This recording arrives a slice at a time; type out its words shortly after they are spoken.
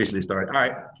Officially started. All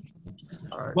right.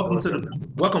 All right.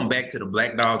 Welcome back to the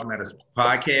Black Dogs Matters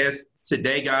podcast.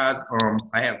 Today, guys,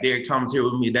 I have Derek Thomas here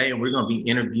with me today, and we're going to be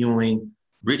interviewing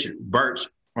Richard Burch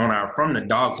on our From the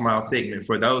Dog's Mouth segment.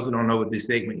 For those who don't know what this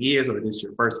segment is, or this is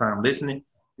your first time listening,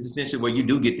 it's essentially where you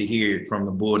do get to hear it from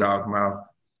the Bulldog's mouth.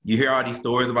 You hear all these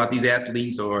stories about these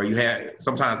athletes, or you have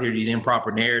sometimes hear these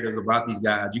improper narratives about these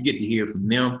guys. You get to hear from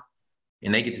them,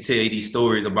 and they get to tell you these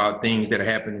stories about things that are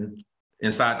happening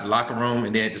inside the locker room,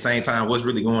 and then at the same time, what's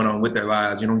really going on with their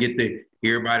lives. You don't get to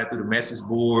hear about it through the message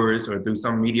boards or through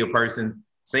some media person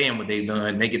saying what they've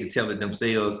done. They get to tell it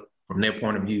themselves from their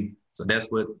point of view. So that's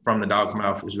what From the Dog's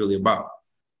Mouth is really about.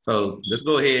 So let's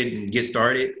go ahead and get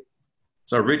started.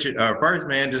 So Richard, first,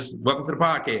 man, just welcome to the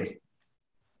podcast.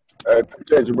 I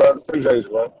appreciate you, brother. Appreciate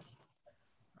you, man.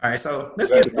 All right, so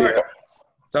let's get started.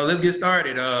 Let's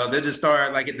just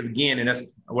start like at the beginning. That's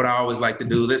what I always like to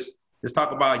do. Let's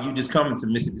talk about you just coming to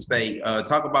Mississippi State.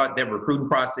 Talk about that recruiting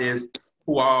process.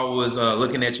 Who all was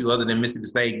looking at you other than Mississippi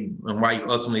State, and why you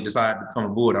ultimately decided to become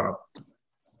a Bulldog?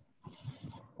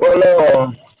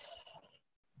 Well,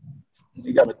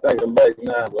 you got me thinking back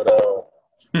now, but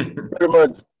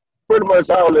pretty much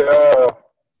all the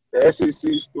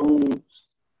SEC schools,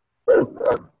 a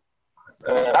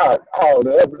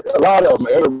lot of them,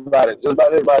 everybody, just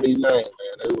about everybody's name,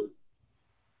 man.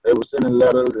 They were sending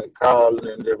letters and calling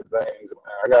and different things.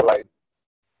 I got like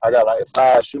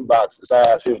 5 shoeboxes,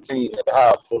 size 15 at the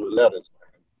house full of letters, man.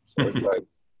 So it's like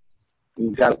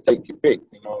you gotta take your pick,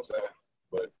 you know what I'm saying?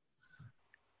 But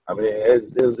I mean,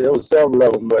 it was several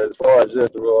of them. But as far as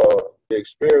just the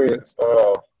experience,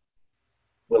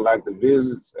 with like the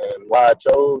visits and why I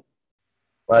chose,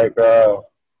 like I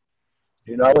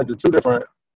went to 2 different.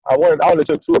 I only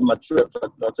took 2 of my trips.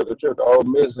 I took a trip to Ole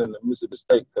Miss and Mississippi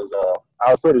State because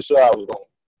I was pretty sure I was going to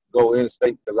go in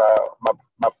state because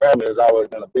my family has always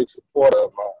been a big supporter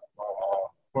of my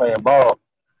playing ball.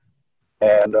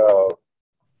 And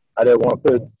I didn't want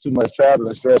to put too much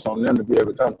traveling stress on them to be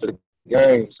able to come to the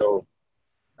game. So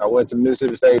I went to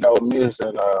Mississippi State and Ole Miss.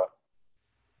 And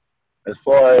as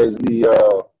far as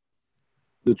the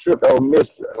trip to Ole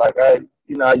Miss, like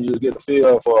you just get a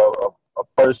feel for a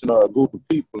person or a group of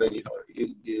people, and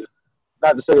you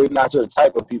not to say not your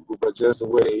type of people, but just the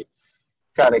way they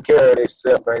kind of carry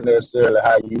themselves ain't necessarily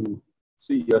how you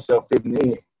see yourself fitting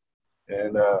in,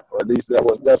 and or at least that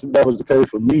was the case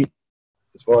for me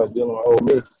as far as dealing with Ole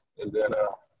Miss, and then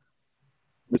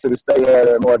Mississippi State had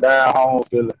a more down home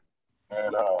feeling,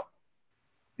 and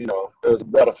there was a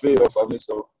better feel for me,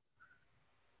 so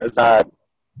that's how it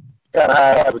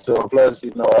happened to him. Plus,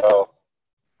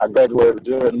 I graduated with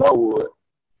Jerry Norwood,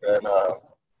 and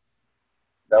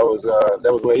that was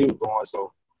where he was going.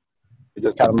 So it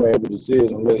just kind of made the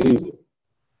decision a little easier.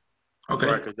 Okay.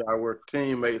 Right, because y'all were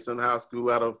teammates in high school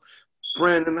out of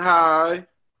Brandon High.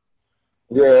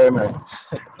 Yeah, man.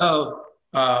 So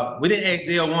we didn't ask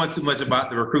Dale One too much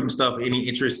about the recruiting stuff, any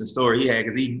interesting story he had,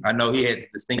 because I know he had this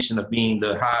distinction of being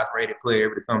the highest rated player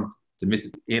ever to come to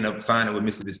Mississippi, end up signing with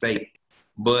Mississippi State.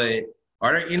 But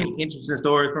are there any interesting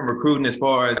stories from recruiting as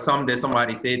far as something that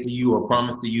somebody said to you or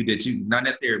promised to you that you, not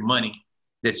necessarily money,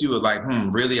 that you were like,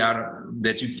 really,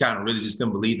 that you kind of really just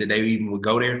couldn't believe that they even would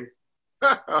go there?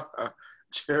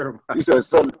 Jeremiah. You said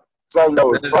something that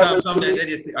was promised something to that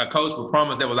just a coach was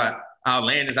promised that was like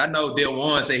outlandish. I know Dale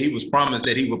One said he was promised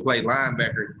that he would play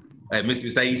linebacker at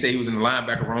Mississippi State. He said he was in the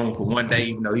linebacker room for one day,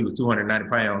 even though he was 290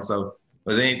 pounds. So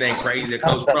was there anything crazy that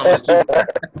coach promised you?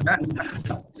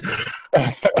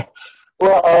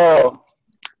 Well,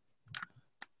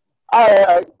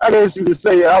 I guess you could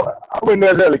say I wouldn't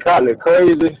necessarily call it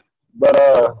crazy, but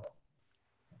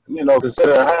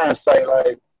considering hindsight,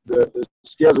 like the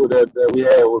schedule that we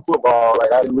had with football,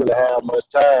 like I didn't really have much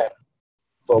time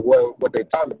for what they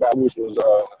talked about, which was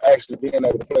actually being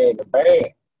able to play in the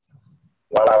band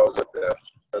while I was up there.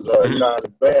 Because I was a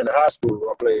band in high school.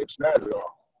 I played snare drum,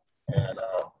 and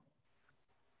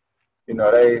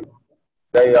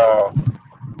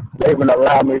they even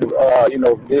allowed me to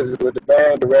visit with the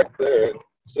band director and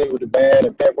sit with the band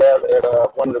and pep rally at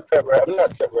one of the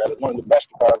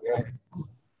basketball games,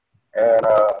 and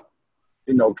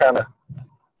kind of,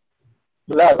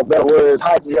 for lack of better words,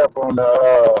 hype me up on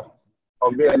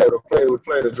being able to play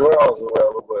the drums or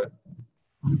whatever.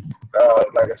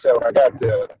 But like I said, when I got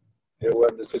there, it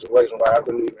wasn't a situation where I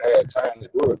really even had time to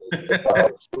do it. I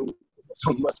was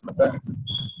so much of my time.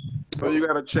 So you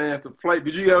got a chance to play.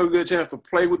 Did you ever get a chance to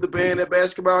play with the band at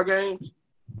basketball games?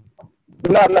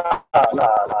 No.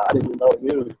 I didn't know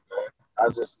music,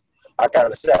 man. I kind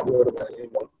of sat with them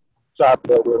and, chopped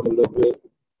up with them a little bit.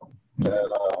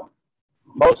 And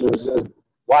mostly it was just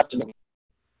watching them.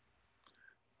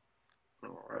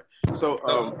 All right. So,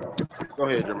 go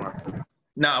ahead, Jeremiah.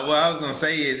 No, what I was gonna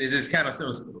say is it's kind of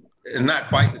it's not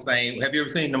quite the same. Have you ever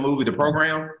seen the movie The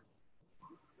Program?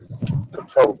 The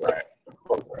program.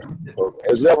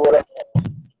 Is that what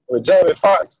with Jamie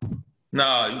Foxx?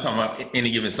 No, you talking about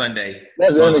Any Given Sunday.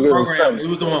 That's the Any Given Program. Sunday. It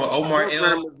was the one with Omar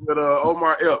Program Epps. is with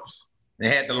Omar Epps. They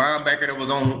had the linebacker that was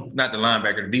on, not the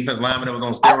linebacker, the defense lineman that was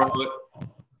on steroids.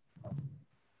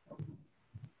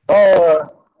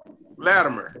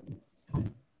 Latimer.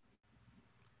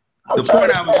 The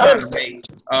point I was trying to make,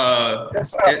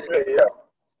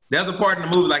 there's a part in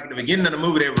the movie, like at the beginning of the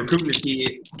movie, they were recruiting the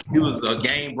kid. He was a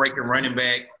game-breaking running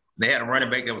back. They had a running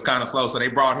back that was kind of slow, so they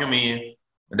brought him in.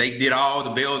 They did all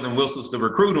the bells and whistles to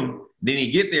recruit him. Then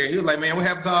he get there, he was like, man, what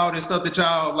happened to all this stuff that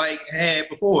y'all like had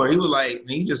before? He was like,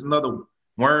 he's just another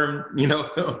worm,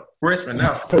 freshman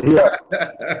now.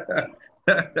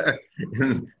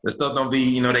 The stuff don't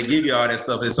be, they give you all that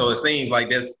stuff. And so it seems like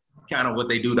that's kind of what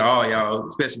they do to all y'all,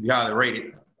 especially if you highly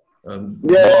rated.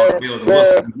 Get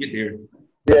there.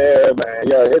 Yeah, man.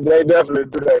 Yeah, they definitely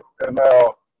do that. And,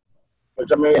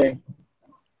 which I mean,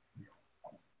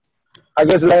 I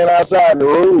guess it ain't outside the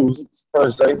rules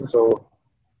per se. So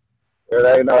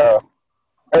it ain't.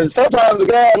 And sometimes the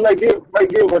guys may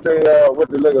get what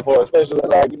they're looking for, especially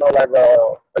like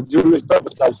a Julius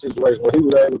Peppers type situation where he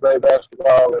was able to play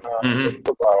basketball and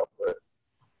football. But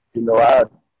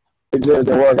it just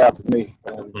didn't work out for me.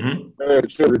 And very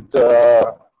attributed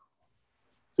to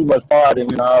too much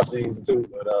partying in all season too.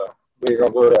 But we ain't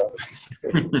gonna go there.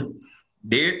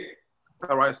 Did?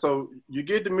 All right. So you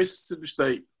get to Mississippi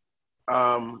State.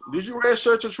 Did you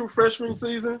redshirt your true freshman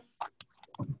season?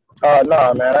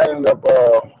 No, man. I ended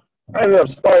up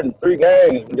starting 3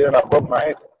 games, and then I broke my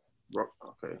ankle.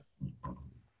 Okay.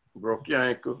 Broke your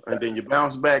ankle, and then you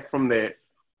bounced back from that.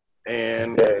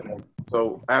 And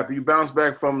so after you bounced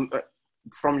back from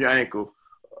your ankle,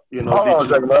 Hold on a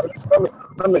second,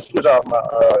 let me switch off my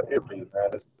earpiece, man.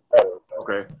 It's better.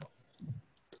 Okay.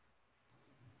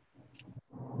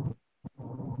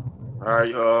 All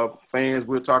right, fans,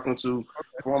 we're talking to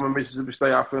former Mississippi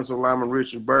State offensive lineman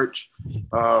Richard Burch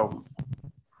out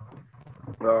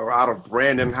of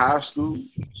Brandon High School,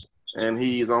 and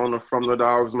he's on From the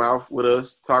Dog's Mouth with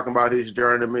us, talking about his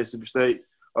journey to Mississippi State.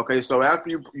 Okay, so after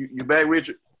you back,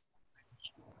 Richard?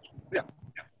 Yeah.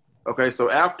 Okay, so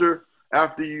after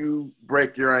you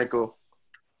break your ankle,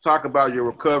 talk about your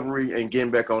recovery and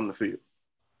getting back on the field.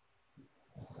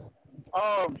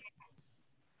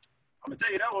 I'm gonna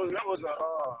tell you that was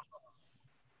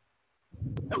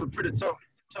a pretty tough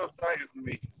thing for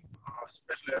me,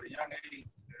 especially at a young age,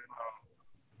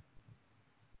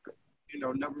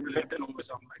 and never really dealing with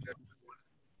something like that before.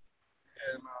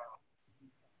 And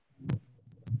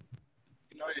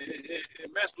it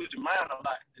messed with your mind a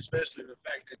lot, especially the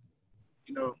fact that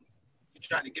you're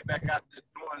trying to get back out there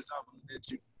doing something that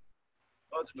you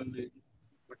ultimately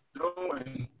were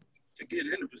doing to get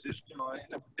in a position. I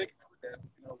ain't never predicament with that.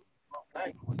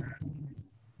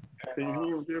 Can you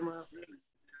hear me, Jeremiah?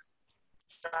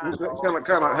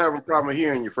 Kind of having a problem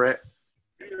hearing you, Fred.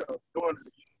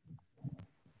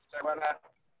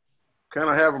 Kind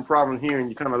of having a problem hearing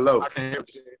you, kind of low. I can hear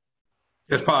you.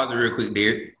 Let's pause it real quick,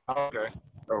 Derek.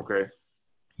 Okay.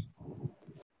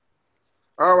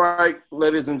 All right,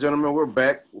 ladies and gentlemen, we're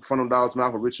back from the Dog's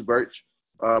Mouth with Richard Burch.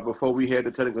 Before we had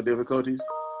the technical difficulties,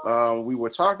 we were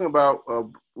talking about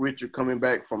Richard coming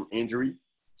back from injury.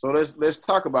 So let's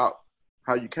talk about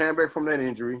how you came back from that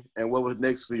injury and what was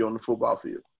next for you on the football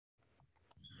field.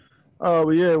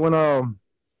 When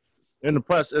in the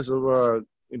process of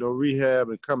rehab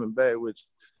and coming back, which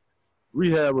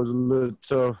rehab was a little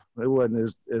tough. It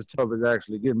wasn't as tough as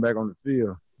actually getting back on the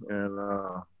field, and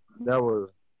that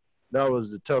was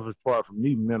the toughest part for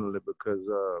me mentally because,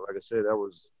 like I said, that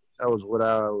was what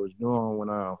I was doing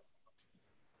when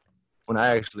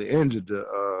I actually injured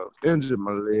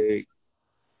my leg.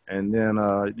 And then,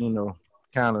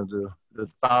 kind of the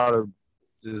thought of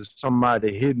just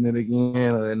somebody hitting it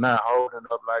again or not holding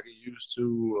up like it used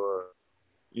to or,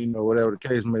 whatever the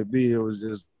case may be, it was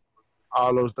just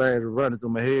all those things were running through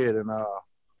my head. And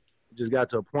it just got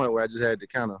to a point where I just had to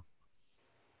kind of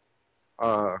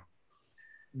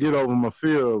get over my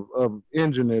fear of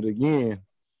injuring it again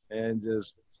and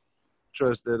just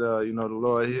trust that, the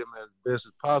Lord hit me as best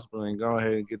as possible and go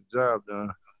ahead and get the job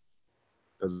done.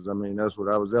 Because, that's what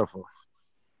I was there for.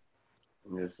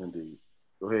 Yes, indeed.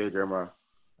 Go ahead, Jeremiah.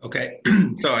 Okay.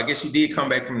 So I guess you did come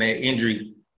back from that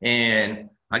injury. And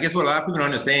I guess what a lot of people don't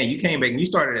understand, you came back and you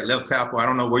started at left tackle. I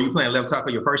don't know, were you playing left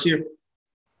tackle your first year?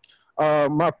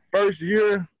 My first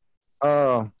year,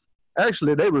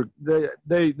 actually, they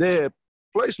had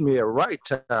placed me at right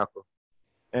tackle.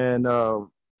 And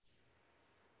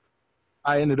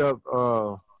I ended up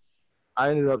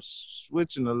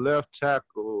switching to left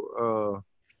tackle.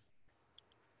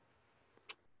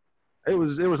 It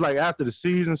was like after the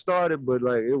season started, but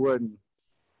like it wasn't.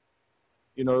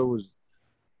 It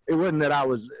wasn't that I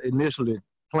was initially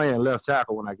playing left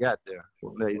tackle when I got there.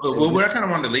 Well, what I kind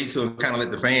of wanted to lead to, kind of let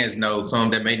the fans know,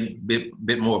 some that may be a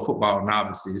bit more football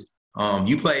novices.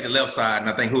 You played the left side, and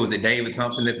I think who was it? David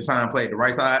Thompson at the time played the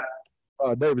right side.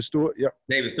 David Stewart, yep.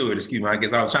 David Stewart, excuse me. I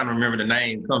guess I was trying to remember the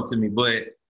name come to me, but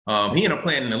he ended up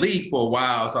playing in the league for a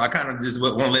while. So I kind of just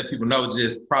want to let people know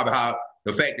just probably how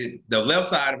the fact that the left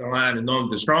side of the line is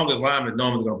normally the strongest lineman is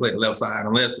normally going to play the left side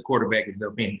unless the quarterback is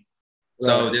left in.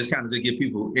 So just kind of to give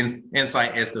people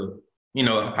insight as to,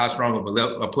 how strong of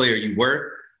a player you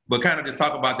were, but kind of just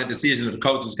talk about the decision of the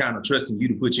coaches kind of trusting you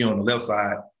to put you on the left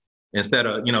side instead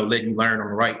of, letting you learn on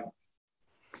the right.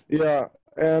 Yeah.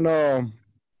 And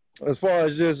as far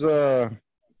as just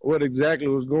what exactly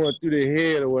was going through their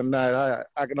head or whatnot,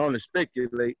 I can only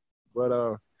speculate, but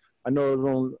I know it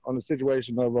was on the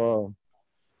situation of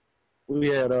we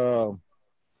had who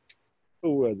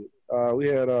was it? We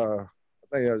had I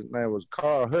think his name was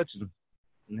Carl Hutchins,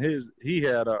 and he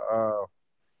had a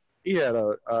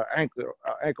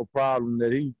ankle problem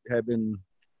that he had been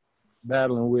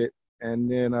battling with,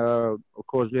 and then of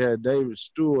course we had David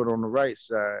Stewart on the right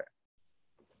side,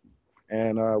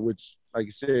 and which, like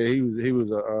you said, he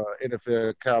was a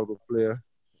NFL caliber player,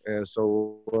 and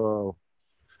so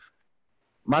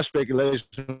my speculation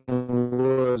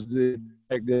was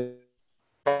that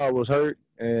Carl was hurt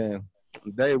and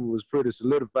David was pretty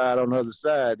solidified on the other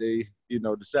side. They,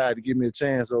 decided to give me a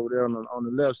chance over there on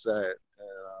the left side.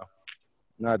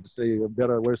 Not to say a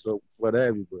better or worse or what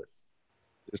have you, but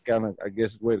it's kind of, I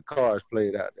guess, the way the cards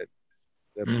played out.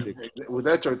 Was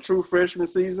that your true freshman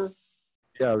season?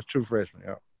 Yeah, it was true freshman,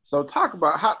 yeah. So talk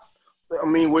about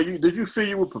did you feel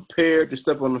you were prepared to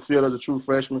step on the field as a true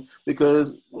freshman?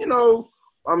 Because, you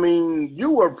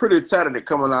were pretty talented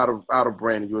coming out of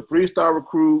Brandon. You were a 3-star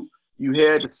recruit. You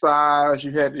had the size,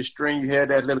 you had the strength, you had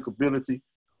the athletic ability.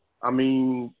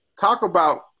 Talk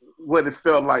about what it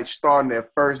felt like starting that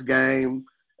first game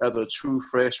as a true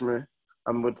freshman.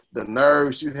 With the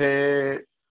nerves you had.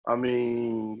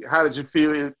 How did you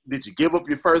feel? Did you give up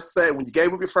your first sack? When you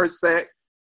gave up your first sack,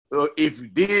 if you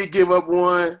did give up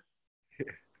one?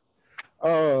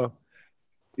 Yeah,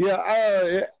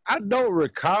 I don't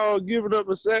recall giving up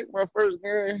a sack my first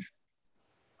game.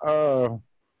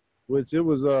 Which it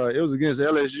was against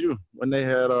LSU when they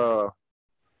had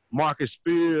Marcus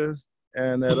Spears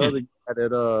and that other guy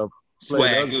that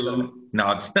Swag.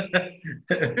 No.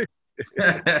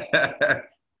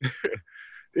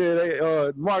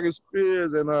 Yeah, Marcus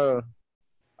Spears and I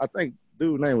think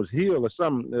dude's name was Hill or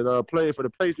something that played for the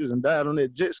Patriots and died on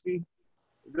that jet ski.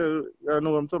 Y'all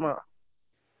know what I'm talking about?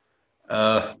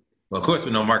 Well, of course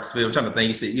we know Marcus Spears. I'm trying to think.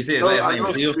 You said his last name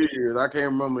was Hill? Spears. I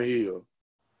can't remember Hill.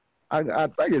 I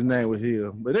think his name was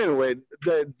Hill. But anyway,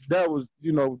 that was,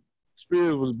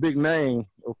 Spears was a big name,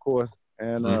 of course.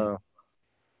 And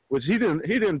which he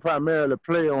didn't primarily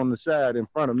play on the side in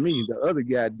front of me. The other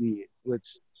guy did,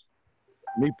 which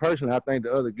me personally, I think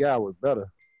the other guy was better.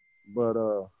 But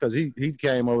because he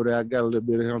came over there, I got a little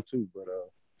bit of him too. But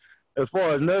as far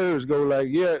as nerves go,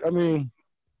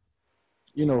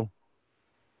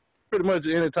 pretty much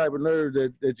any type of nerve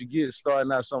that you get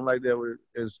starting out something like that,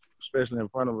 especially in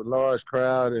front of a large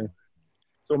crowd and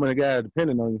so many guys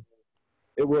depending on you,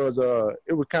 it was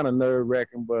kind of nerve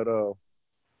wracking, but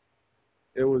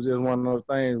it was just one of those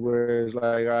things where it's like,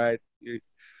 all right, you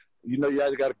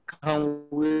either got to come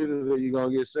with it or you're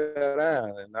gonna get sat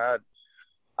down. And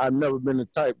I've never been the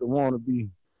type to want to be,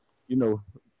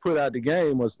 put out the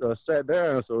game or sat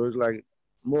down. So it's like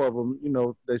more of a,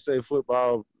 they say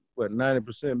football,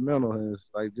 90% mental, and it's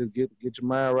like just get your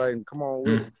mind right and come on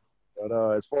with it. But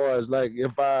as far as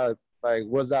if I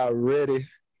was I ready,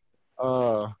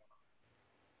 I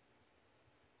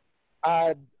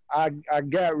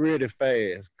got ready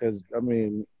fast because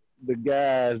the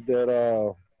guys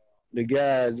that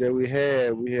we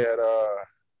had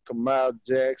Kamal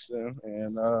Jackson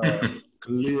and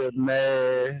Khalil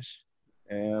Nash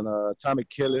and Tommy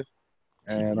Kelly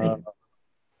and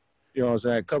you know what I'm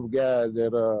saying, a couple guys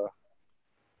that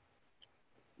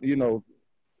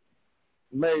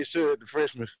made sure that the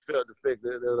freshmen felt the fact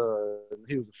that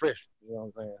he was a freshman. You know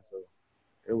what I'm saying? So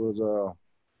it was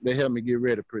they helped me get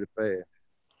ready pretty fast.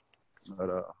 But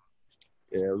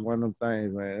yeah, it was one of them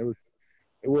things, man.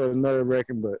 It was nerve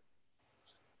wracking, but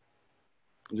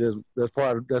just that's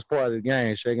part of the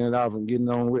game, shaking it off and getting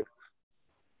on with it.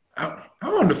 I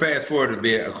wanted to fast forward a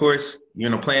bit. Of course,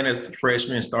 playing as a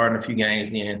freshman, starting a few games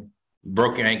then. You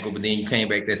broke your ankle, but then you came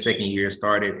back that second year and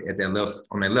started at that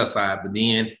on that left side. But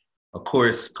then, of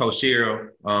course, Coach Sherrill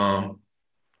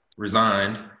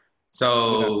resigned.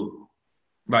 So,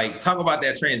 like, talk about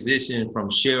that transition from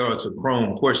Sherrill to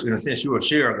Chrome. Of course, in a sense, you were a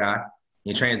Sherrill guy.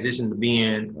 You transitioned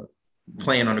to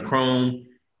playing on the Chrome.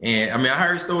 And, I mean, I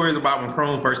heard stories about when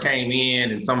Chrome first came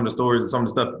in and some of the stories and some of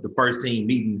the stuff, the first team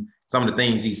meeting, some of the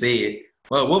things he said.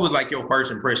 Well, what was, like, your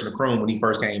first impression of Chrome when he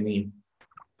first came in?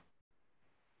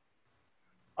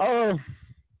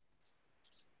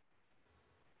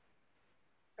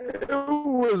 It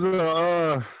was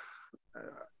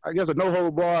I guess a no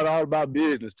hold barred, all about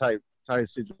business type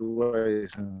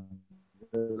situation.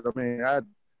 I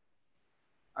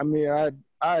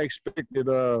expected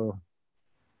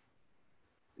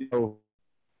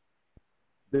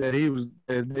that he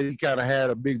kind of had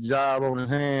a big job on his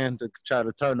hand to try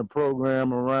to turn the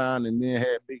program around, and then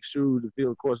had big shoes to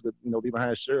fill, of course, to be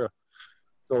behind Sherrill.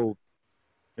 So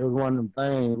it was one of them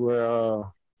things where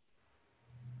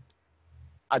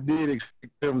I did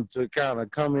expect him to kind of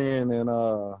come in and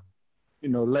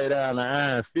lay down the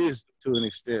iron fist to an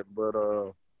extent, but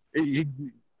he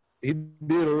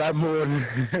did a lot more than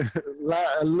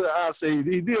I'll say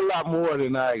he did a lot more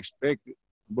than I expected.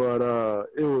 But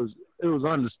it was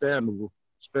understandable,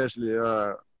 especially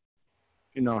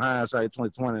hindsight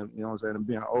 2020. You know what I'm saying, and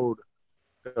being older,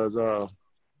 because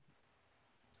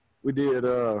we did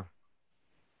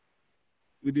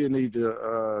need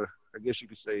to I guess you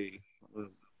could say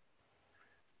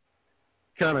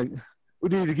we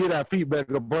need to get our feet back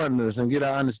up under us and get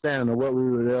our understanding of what we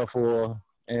were there for,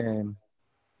 and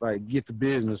like get the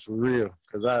business for real.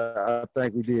 Because I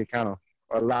think we did kind of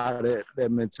allow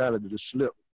that mentality to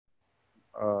slip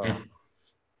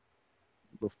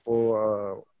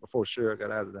before Sherrill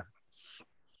got out of there.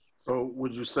 So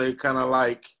would you say kind of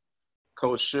like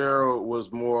Coach Sherrill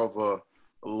was more of a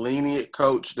lenient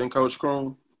coach than Coach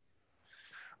Chrome?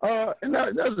 And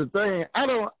that's the thing.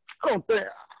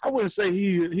 I wouldn't say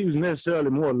he was necessarily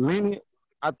more lenient.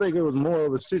 I think it was more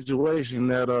of a situation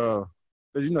that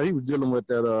because he was dealing with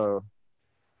that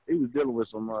he was dealing with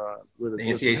some with the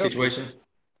NCAA situation.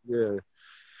 Yeah,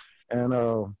 and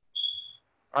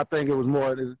I think it was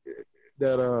more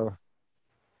that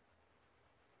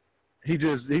he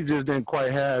just didn't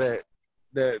quite have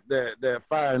that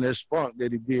fire and that spunk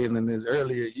that he did in his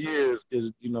earlier years,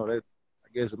 because that I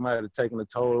guess it might have taken a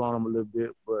toll on him a little bit,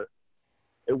 but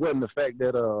it wasn't the fact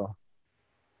that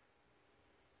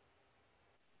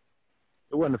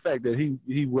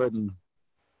he wasn't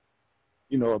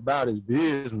about his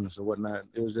business or whatnot.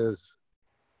 It was just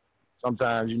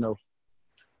sometimes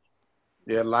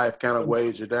yeah, life kind of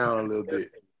weighs you down a little bit.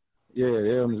 Yeah,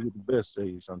 they don't get the best of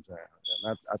you sometimes,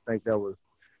 and I think that was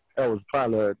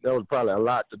probably a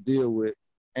lot to deal with,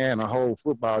 and a whole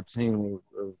football team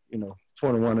of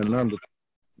 21 and under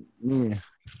men.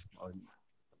 I want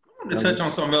to touch on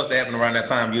something else that happened around that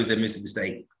time you was at Mississippi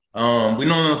State. We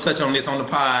don't touch on this on the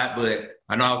pod, but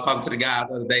I know I was talking to the guys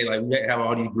the other day, like we have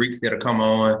all these Greeks that are come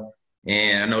on,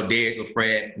 and I know Derek a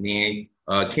frat, and then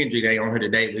Kendrick ain't on here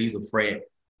today, but he's a frat.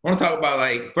 I want to talk about,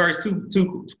 like, first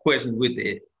two questions with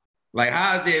it. Like,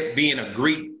 how is that being a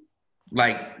Greek,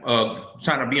 like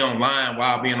trying to be online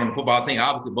while being on the football team?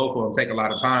 Obviously, both of them take a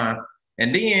lot of time.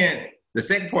 And then the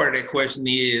second part of that question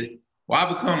is, why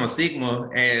become a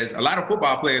Sigma, as a lot of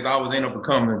football players always end up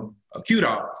becoming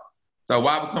Q-Dogs? So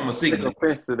why become a Sigma? Take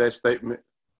offense to that statement.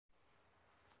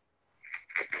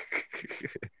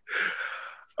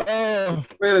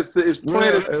 It's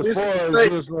plenty.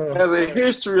 Mississippi has a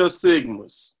history of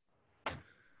Sigmas.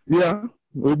 Yeah,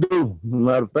 we do.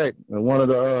 Matter of fact, one of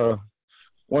the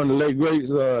late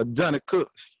greats, Johnny Cook,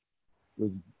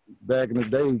 was back in the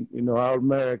day,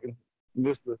 All-American,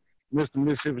 Mr.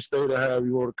 Mississippi State, or however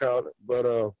you want to call it. But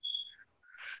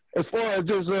as far as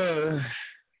just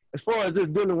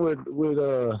dealing with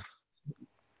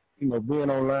being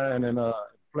online and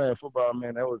playing football,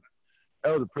 man, that was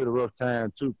a pretty rough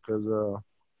time too, because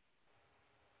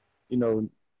you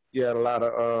had a lot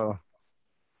of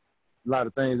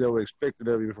things that were expected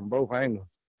of you from both angles,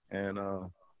 and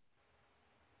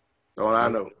I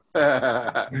know.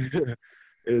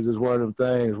 It was just one of them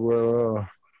things where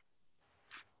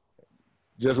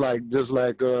just like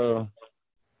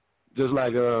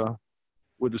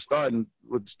with the starting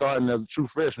as a true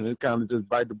freshman, it kind of just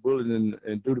bite the bullet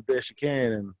and do the best you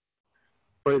can and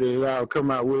pray that it all come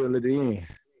out well at the end.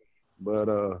 But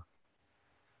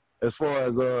as far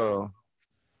as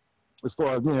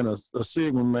being a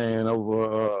Sigma man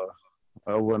over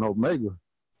an Omega,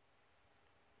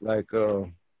 like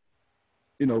coming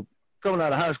out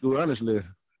of high school, honestly,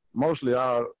 mostly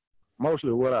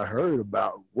what I heard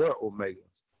about were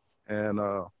Omegas, And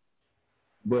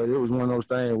but it was one of those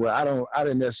things where I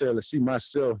didn't necessarily see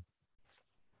myself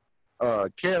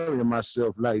carrying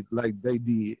myself like they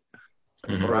did.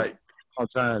 Mhm. Right.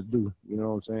 Sometimes do, you know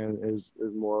what I'm saying? It's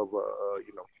more of a,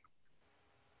 you know,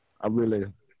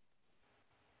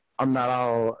 I'm not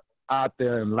all out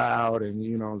there and loud and,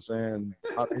 you know what I'm saying?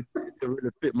 It really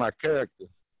fit my character.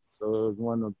 So it was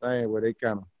one of them things where they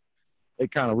kind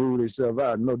of ruled themselves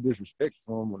out. No disrespect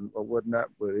to them or whatnot,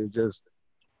 but it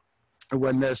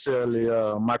wasn't necessarily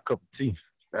my cup of tea.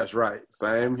 That's right.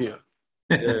 Same here.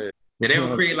 Yeah. Did they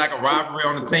ever create like a rivalry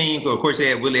on the team? Of course, they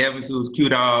had Willie Evans, who was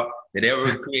Q-Dog. Did they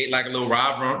ever create like a little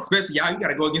rivalry? Especially y'all, you got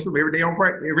to go against them every day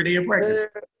in practice. Yeah.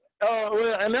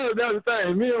 Well, and that was the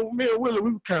thing. Me and Willie,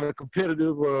 we were kind of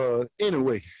competitive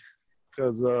anyway,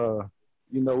 because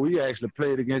you know, we actually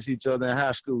played against each other in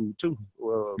high school too.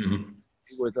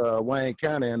 With Wayne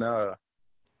County, and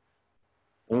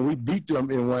when we beat them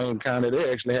in Wayne County,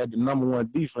 they actually had the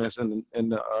 #1 defense in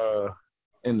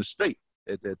the state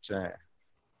at that time,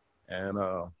 and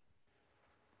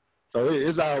so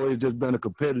it's always just been a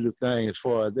competitive thing as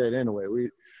far as that. Anyway,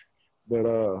 but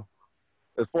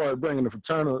as far as bringing the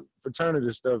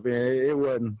fraternity stuff in, it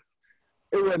wasn't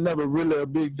never really a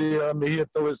big deal. I mean, he'll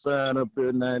throw his sign up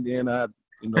there now and then. I,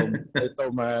 you know, they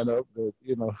throw mine up, but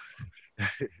you know,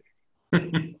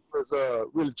 it was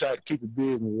really try to keep it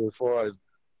business as far as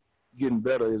getting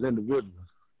better as individuals.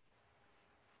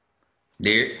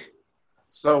 Derek?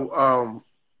 So,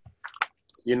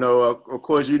 you know, of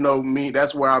course, you know me.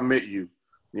 That's where I met you.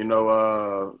 You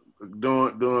know,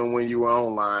 doing when you were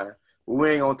online. But we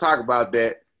ain't gonna talk about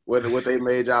that. What they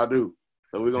made y'all do.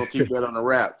 So we're gonna keep that on the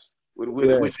wraps.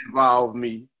 Which involved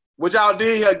me. Which y'all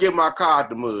did here get my car out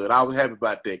the mud. I was happy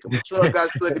about that. Cause my truck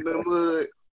got stuck in the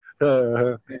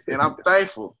mud, and I'm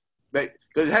thankful that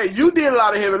because hey, you did a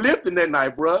lot of heavy lifting that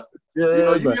night, bro. Yeah, you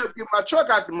know, you helped get my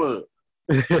truck out the mud.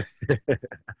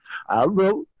 I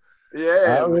wrote.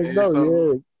 Yeah, man. Know,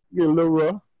 so, get a little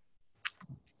rough.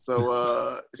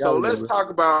 So let's talk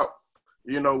about,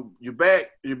 you know, you're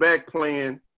back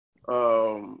playing.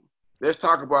 Let's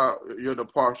talk about your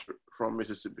departure from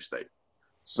Mississippi State.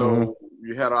 So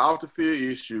you had an off the field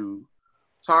issue.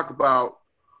 Talk about,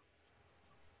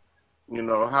 you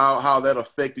know, how that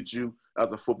affected you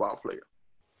as a football player.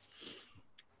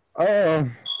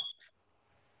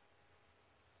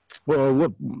 Well,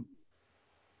 what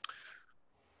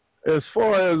as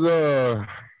far as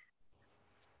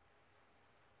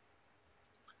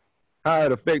how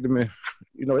it affected me,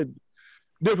 you know,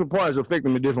 different parts affected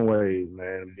me different ways,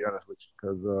 man, to be honest with you.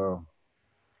 Because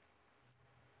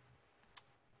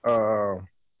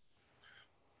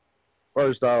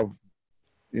first off,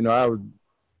 you know, I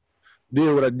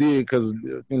did what I did because,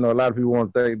 you know, a lot of people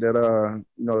want to think that,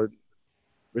 you know,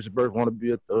 Richard Burke want to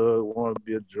be a thug, want to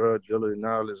be a drug dealer and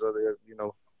all this other, you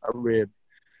know. I read a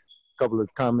couple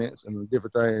of comments and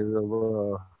different things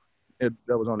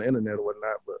that was on the internet or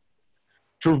whatnot, but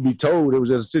truth be told, it was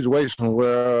just a situation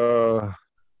where,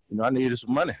 you know, I needed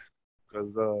some money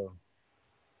because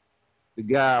the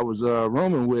guy I was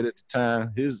rooming with at the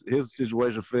time, his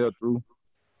situation fell through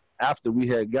after we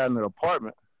had gotten an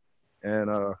apartment, and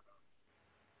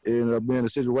it ended up being a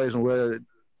situation where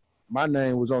my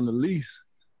name was on the lease,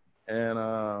 and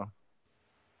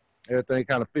everything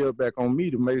kind of fell back on me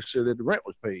to make sure that the rent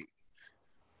was paid.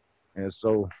 And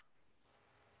so,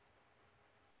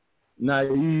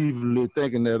 naively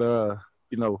thinking that,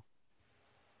 you know,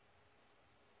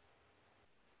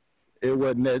 it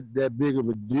wasn't that big of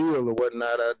a deal or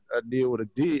whatnot, I did what I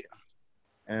did.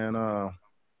 And the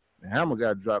hammer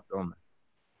got dropped on me.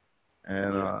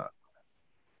 And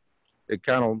it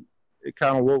kind of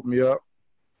woke me up.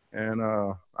 And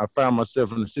I found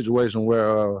myself in a situation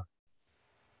where,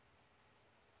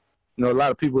 you know, a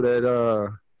lot of people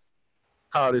that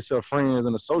call themselves friends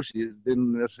and associates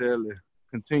didn't necessarily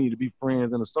continue to be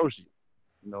friends and associates.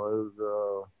 You know, it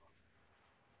was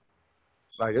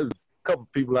like it was a couple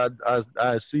of people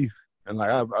I see, and like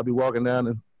I'll be walking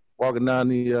down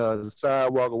the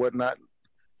sidewalk or whatnot,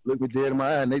 look me dead in my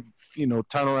eye, and they, you know,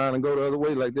 turn around and go the other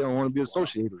way like they don't want to be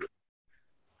associated with it.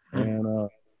 And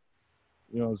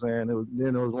you know what I'm saying?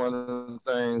 It was one of the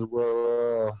things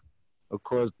where, of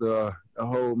course, the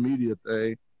whole media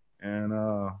thing, and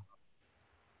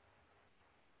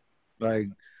like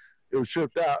it was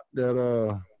tripped out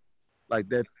that like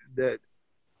that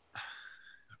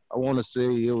I want to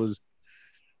say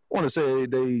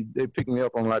they picked me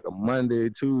up on like a Monday,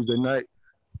 Tuesday night,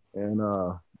 and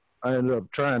I ended up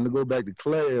trying to go back to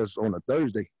class on a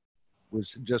Thursday,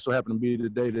 which just so happened to be the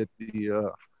day that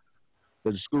the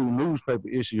school newspaper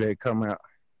issue had come out.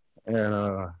 And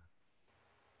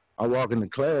I walk in the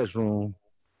classroom,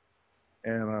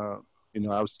 and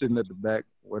I was sitting at the back,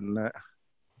 whatnot,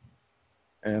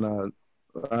 and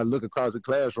I look across the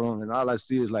classroom, and all I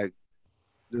see is like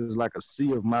there's like a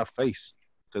sea of my face,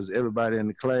 because everybody in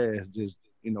the class just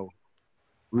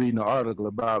reading an article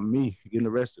about me getting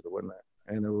arrested or whatnot,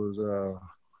 and it was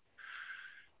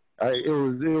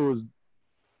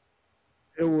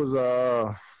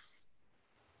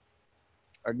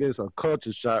I guess a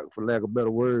culture shock, for lack of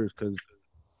better words, because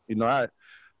like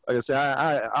I said,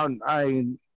 I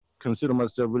ain't consider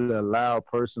myself really a loud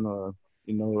person or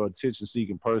attention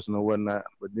seeking person or whatnot,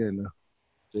 but then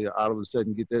to all of a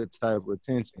sudden get that type of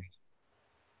attention,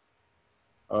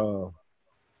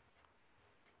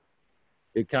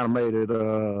 it kind of made it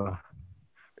a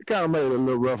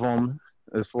little rough on me,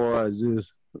 as far as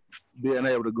just being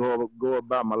able to go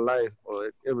about my life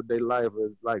or everyday life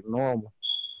as like normal,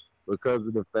 because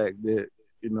of the fact that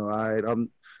I'm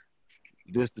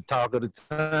just the talk of the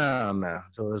town now.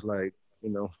 So it's like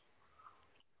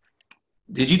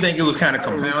Did you think it was kind of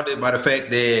compounded by the fact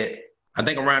that I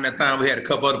think around that time we had a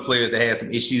couple other players that had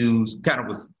some issues, kind of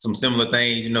with some similar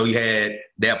things. You had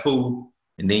Dapu,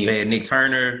 and then you had Nick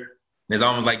Turner. And it's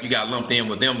almost like you got lumped in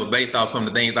with them, but based off some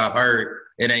of the things I've heard,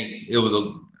 it was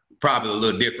probably a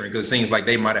little different, because it seems like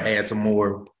they might have had some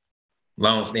more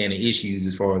long-standing issues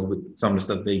as far as with some of the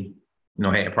stuff they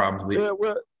had problems with. Yeah,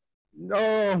 well,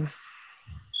 no.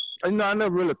 I never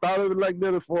really thought of it like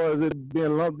that, as far as it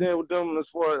being lumped in with them.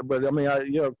 But I mean,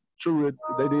 true,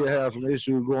 they did have some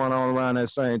issues going on around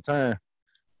that same time.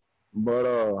 But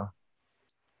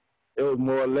it was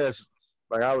more or less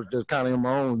like I was just kind of in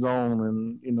my own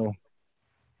zone, and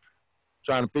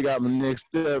trying to figure out my next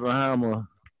step and how I'm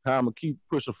gonna keep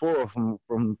pushing forward from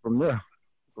there.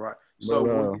 Right. So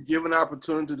when you give an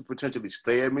opportunity to potentially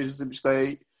stay at Mississippi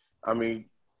State, I mean,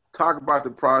 talk about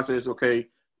the process. Okay,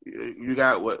 you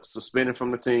got suspended from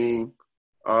the team.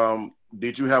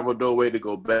 Did you have a doorway to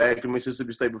go back to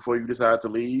Mississippi State before you decided to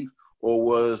leave, or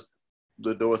was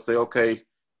the door say, okay,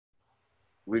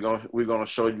 we're gonna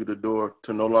show you the door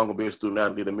to no longer be a student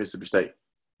athlete at Mississippi State?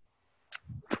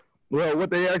 Well, what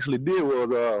they actually did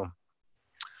was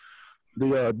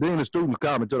the dean of students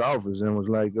called me to the office and was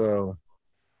like,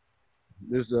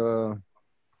 this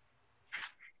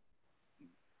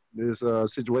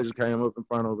situation came up in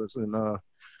front of us, and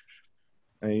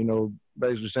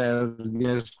basically saying it was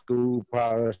against school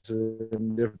policy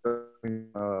and different things.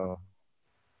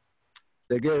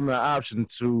 They gave me an option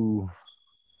to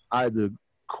either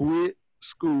quit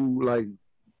school, like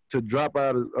to drop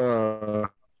out of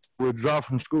withdraw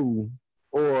from school,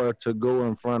 or to go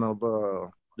in front of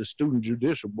the Student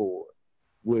Judicial Board,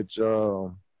 which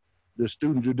the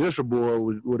Student Judicial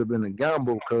Board would have been a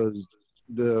gamble, because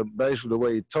basically the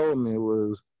way he told me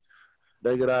was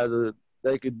they could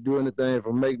do anything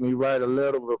from make me write a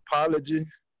letter of apology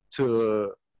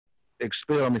to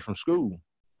expel me from school.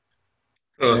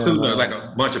 So students like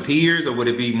a bunch of peers, or would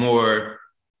it be more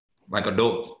like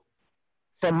adults?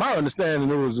 From my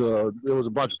understanding, it was a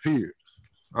bunch of peers.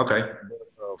 Okay.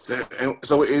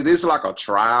 So is this like a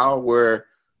trial where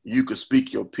you could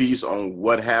speak your piece on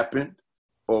what happened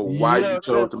or why you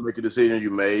chose to make the decision you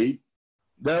made?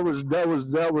 That was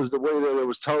the way that it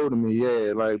was told to me.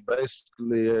 Yeah, like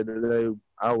basically,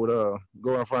 I would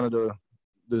go in front of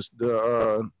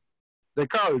they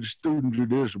call it the Student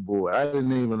Judicial Board. I didn't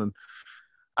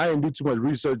do too much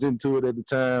research into it at the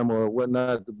time or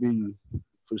whatnot to be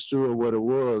for sure what it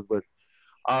was. But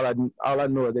all I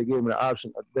know is they gave me the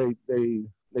option. They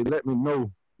let me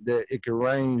know that it could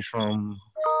range from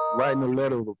writing a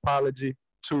letter of apology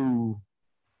to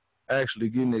actually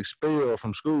getting expelled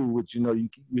from school, which you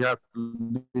have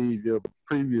to leave your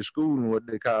previous school in what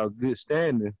they call good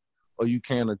standing, or you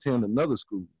can't attend another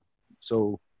school.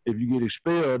 So if you get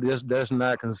expelled, that's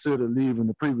not considered leaving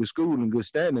the previous school in good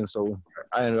standing. So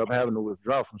I ended up having to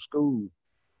withdraw from school,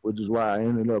 which is why I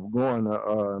ended up going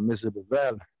to Mississippi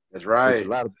Valley. That's right. A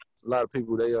lot of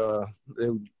people that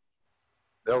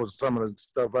was some of the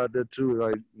stuff out there too.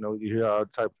 Like you hear all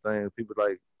type of things. People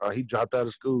like, he dropped out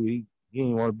of school. He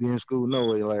didn't want to be in school no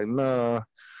way. Like, nah,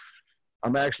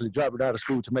 I'm actually dropping out of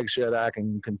school to make sure that I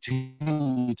can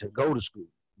continue to go to school.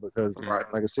 Because,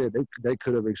 like I said, they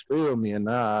could have expelled me, and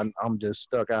now I'm just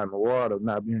stuck out in the water,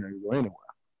 not being able to go anywhere.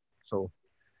 So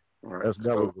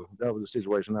that was the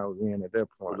situation I was in at that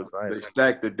point. They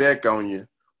stacked the deck on you,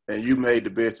 and you made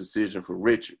the best decision for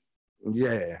Richard.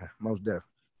 Yeah, most definitely.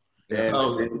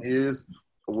 And it is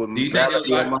with Valley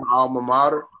being my alma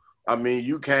mater. I mean,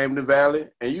 you came to Valley,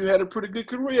 and you had a pretty good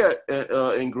career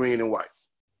in green and white.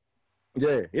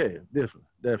 Yeah,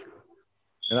 definitely.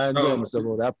 And I enjoy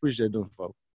myself. I appreciate them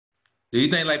folks. Do you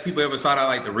think like people ever sought out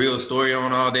like the real story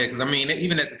on all that? Because I mean,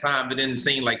 even at the time, it didn't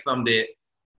seem like something that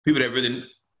people that really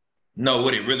know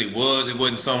what it really was. It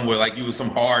wasn't somewhere like you was some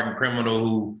hardened criminal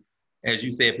who, as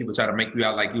you said, people try to make you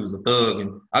out like you was a thug.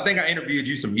 And I think I interviewed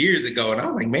you some years ago, and I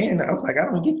was like, man, I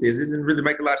don't get this. This doesn't really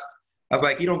make a lot of sense. I was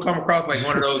like, you don't come across like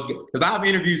one of those, because I've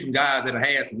interviewed some guys that have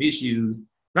had some issues. And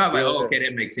I was like, oh, okay,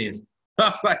 that makes sense. I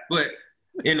was like, but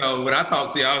you know, when I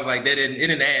talked to you, I was like, it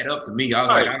didn't add up to me. I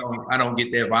was like, I don't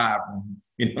get that vibe from him.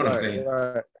 You know what I'm saying?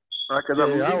 Right, because I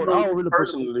know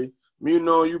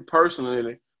you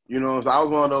personally, you know, so I was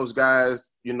one of those guys,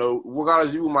 you know,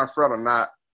 regardless you were my friend or not,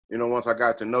 you know, once I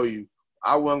got to know you,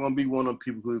 I wasn't going to be one of the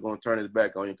people who was going to turn his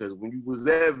back on you, because when you was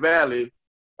at Valley,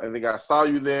 I think I saw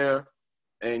you there,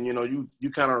 and, you know, you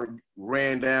kind of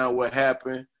ran down what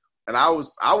happened, and I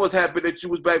was happy that you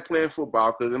was back playing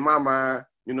football, because in my mind,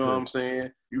 you know what I'm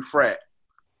saying, you frat.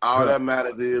 All that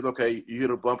matters is, okay, you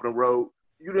hit a bump in the road.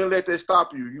 You didn't let that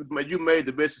stop you. You made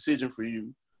the best decision for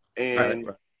you. And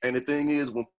and the thing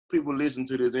is, when people listen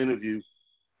to this interview,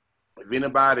 if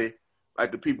anybody,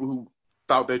 like the people who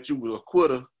thought that you were a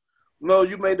quitter, no,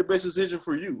 you made the best decision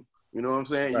for you. You know what I'm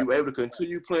saying? You were able to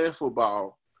continue playing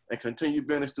football and continue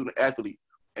being a student athlete.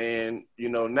 And, you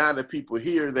know, now that people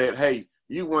hear that, hey,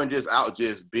 you weren't just out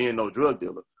just being no drug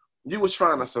dealer. You was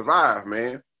trying to survive,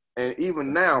 man. And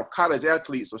even now, college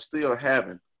athletes are still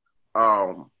having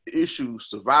issues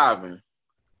surviving.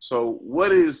 So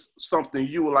what is something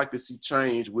you would like to see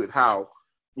change with how,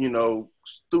 you know,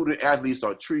 student athletes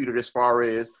are treated, as far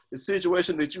as the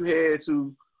situation that you had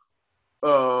to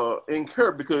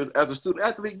incur? Because as a student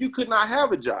athlete, you could not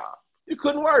have a job. You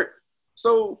couldn't work.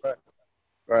 So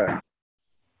right.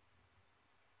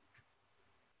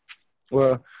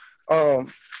 Well,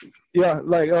 yeah,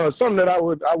 like something that I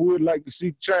would like to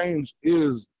see change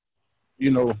is,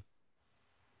 you know,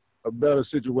 a better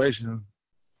situation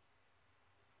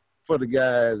for the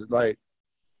guys. Like,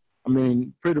 I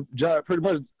mean, pretty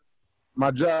much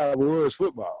my job was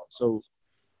football. So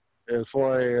as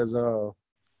far as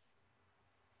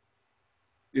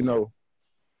you know,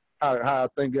 how I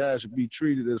think guys should be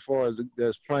treated as far as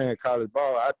playing college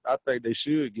ball, I think they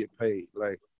should get paid,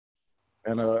 like,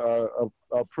 and a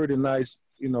pretty nice,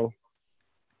 you know,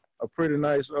 a pretty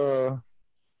nice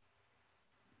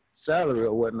salary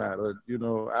or whatnot, or, you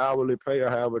know, hourly pay, or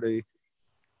however they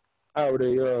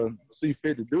see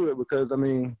fit to do it. Because I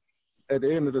mean, at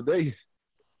the end of the day,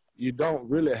 you don't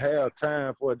really have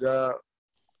time for a job,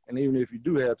 and even if you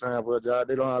do have time for a job,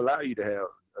 they don't allow you to have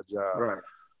a job. Right.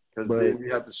 Because then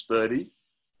you have to study,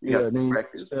 you have to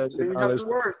practice, then you have to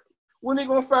work. When are you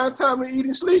gonna find time to eat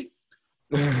and sleep?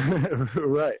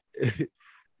 Right.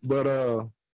 But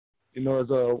you know,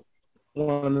 it's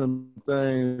one of them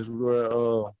things where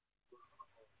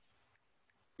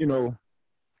you know,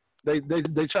 they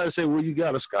try to say, well, you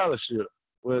got a scholarship,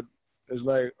 but it's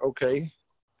like, okay,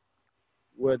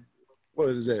 what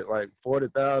is that, like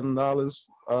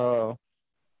 $40,000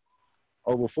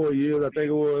 over 4 years? I think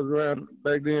it was around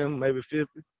back then, maybe 50.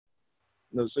 You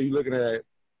know, so you're looking at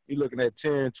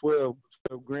 10, 12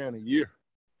 grand a year,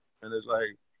 and it's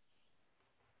like,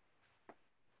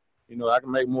 you know, I can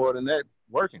make more than that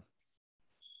working,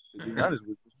 to be honest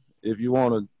with you. If you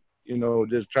want to, you know,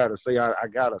 just try to say I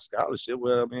got a scholarship,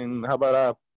 well, I mean, how about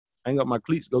I hang up my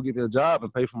cleats, go get me a job,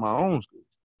 and pay for my own school,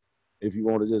 if you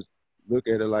want to just look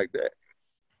at it like that.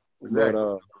 Exactly.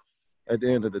 But at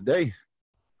the end of the day,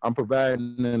 I'm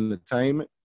providing entertainment.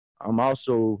 I'm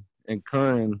also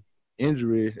incurring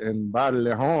injury and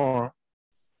bodily harm,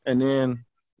 and then,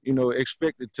 you know,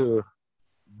 expected to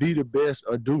be the best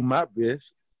or do my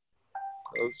best.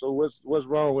 So what's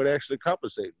wrong with actually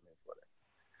compensating me for that?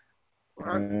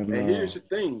 Right. And here's the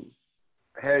thing: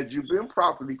 had you been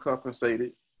properly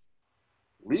compensated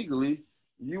legally,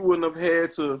 you wouldn't have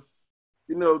had to,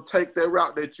 you know, take that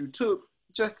route that you took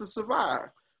just to survive.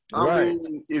 I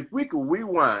mean, if we could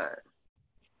rewind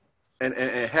and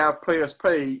have players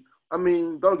paid, I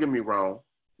mean, don't get me wrong.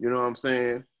 You know what I'm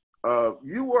saying?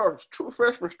 You were a true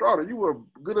freshman starter. You were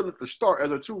good enough to start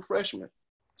as a true freshman.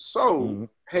 So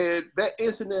had that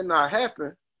incident not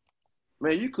happened,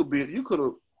 man, you could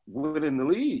have went in the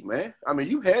league, man. I mean,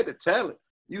 you had the talent.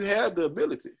 You had the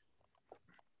ability.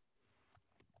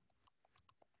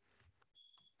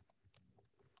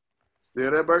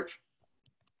 Still there, Birch?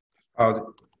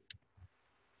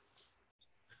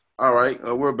 All right,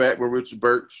 we're back with Richard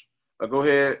Birch. Go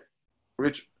ahead,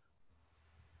 Richard.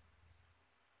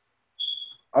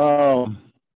 But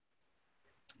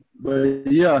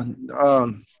yeah,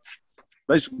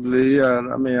 basically, yeah.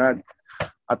 I mean, I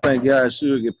think guys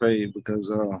should get paid, because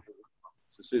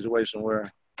it's a situation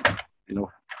where, you know,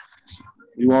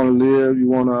 you want to live, you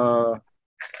want to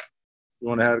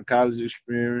have a college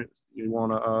experience, you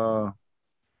want to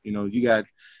you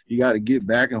got to get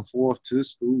back and forth to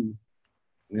school,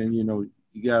 and you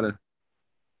got to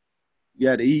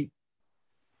eat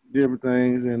different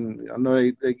things. And I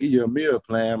know they give you a meal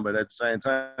plan, but at the same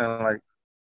time, like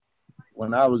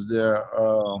when I was there,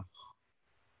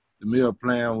 the meal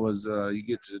plan was you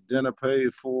get your dinner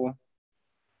paid for,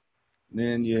 and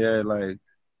then you had like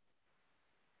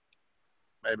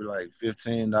maybe like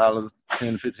 $15,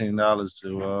 $10-15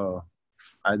 to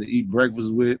either eat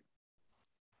breakfast with,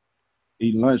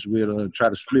 eat lunch with, or try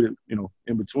to split it,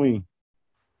 in between.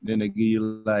 Then they give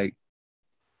you like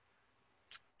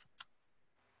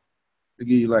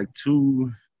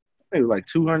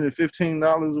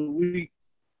 $215 a week.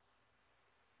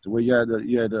 So where you had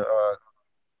to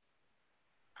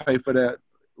pay for that.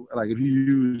 Like if you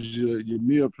use your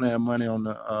meal plan money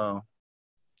on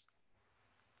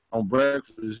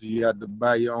breakfast, you had to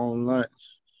buy your own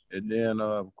lunch, and then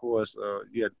of course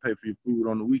you had to pay for your food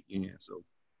on the weekend. So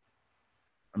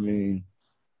I mean,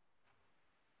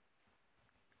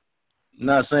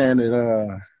 not saying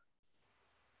that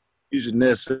you should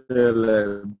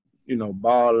necessarily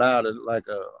ball out like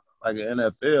an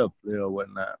NFL player or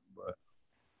whatnot, but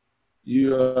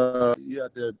you have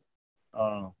to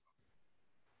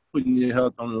putting your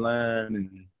health on the line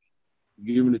and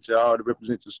giving it to all to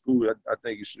represent your school. I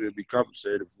think you should be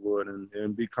compensated for it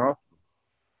and be comfortable.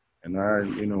 And for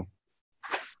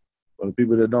the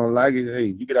people that don't like it, hey,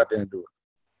 you get out there and do it.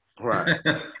 Right.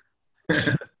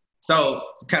 So,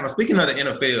 kind of speaking of the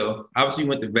NFL, obviously you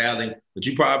went to Valley, but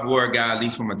you probably were a guy, at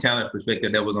least from a talent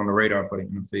perspective, that was on the radar for the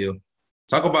NFL.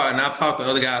 Talk about, and I've talked to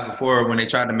other guys before when they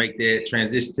tried to make that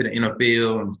transition to the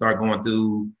NFL and start going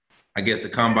through, I guess, the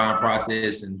combine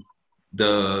process and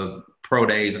the pro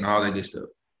days and all that good stuff.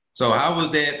 So how was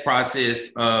that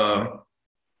process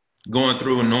going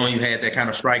through and knowing you had that kind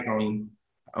of strike on you?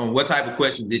 What type of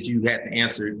questions did you have to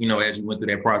answer, as you went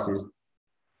through that process?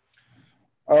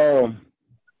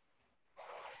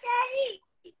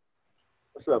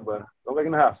 What's up, buddy? Don't wake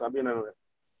in the house. I'll be in there.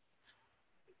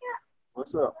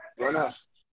 What's up? Go in the house.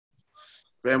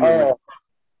 Family.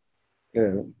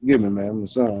 Yeah, give me, man. I'm the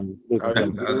son.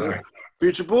 That's all right.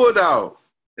 Future Bulldog.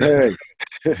 Hey.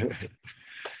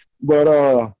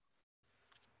 But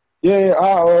yeah,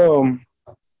 of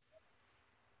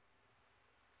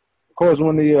course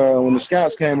when the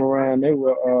scouts came around, they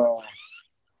were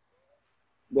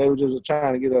just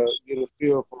trying to get a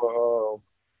feel for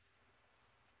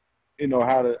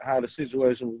how the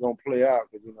situation was gonna play out,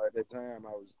 because at that time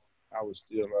I was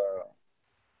still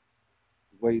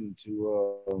waiting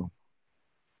to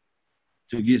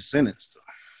get sentenced,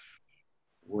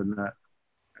 whatnot,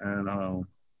 and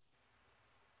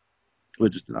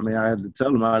which I had to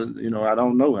tell them I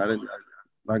don't know. I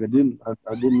didn't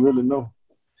really know,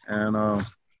 and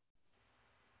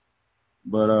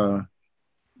but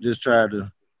just tried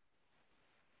to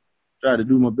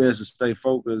do my best to stay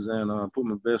focused and put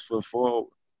my best foot forward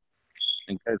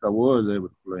in case I was able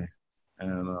to play,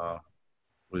 and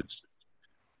which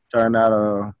turned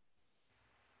out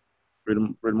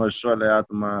pretty much shortly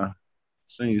after my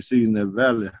senior season at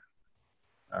Valley.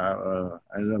 I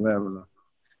ended up having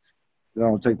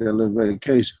to take that little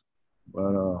vacation,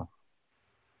 but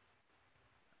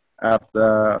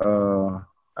after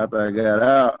I got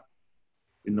out,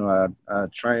 I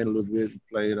trained a little bit,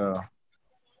 played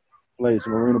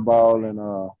some arena ball, and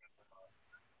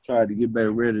tried to get back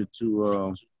ready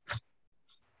to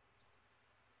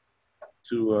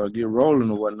get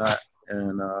rolling or whatnot,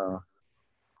 and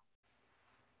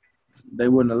they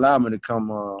wouldn't allow me to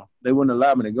come. They wouldn't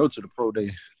allow me to go to the pro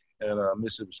day at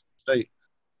Mississippi State,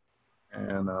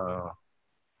 and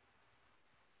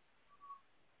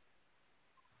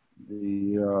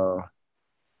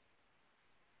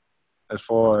as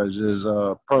far as his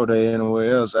pro day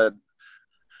anywhere else, I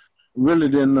really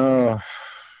didn't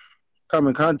come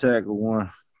in contact with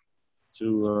one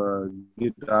to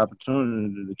get the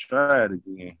opportunity to try it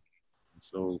again.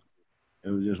 So it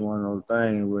was just one of those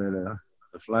things where the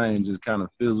flame just kind of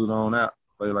fizzled on out.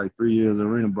 Played like 3 years of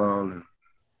arena ball, and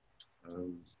I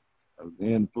was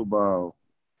in football,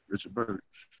 Richard Burch.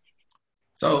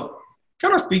 So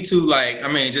kind of speak to,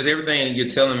 just everything you're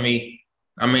telling me.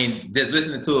 Just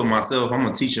listening to it myself, I'm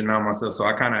a teacher now myself, so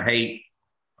I kind of hate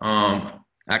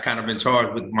I kind of been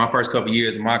charged with my first couple of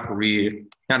years of my career,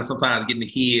 kind of sometimes getting the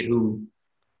kid who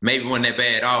maybe wasn't that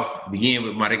bad off, begin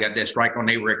with, they got that strike on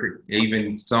their record.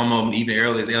 Even some of them, even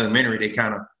early as elementary,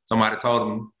 somebody told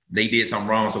them they did something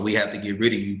wrong, so we have to get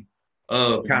rid of you.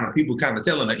 People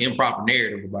telling an improper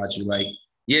narrative about you. Like,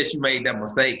 yes, you made that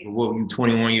mistake, but what, you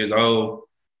 21 years old?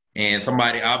 and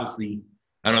somebody obviously,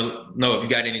 I don't know if you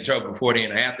got any trouble before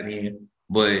then or after then,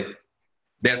 but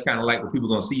that's kind of like what people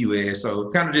gonna see you as. So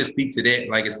kind of just speak to that,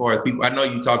 like as far as people. I know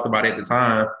you talked about at the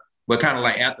time, but kind of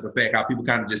like after the fact, how people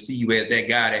kind of just see you as that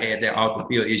guy that had that off the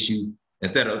field issue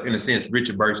instead of, in a sense,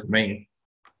 Richard Burch, the man.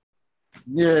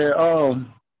 Yeah,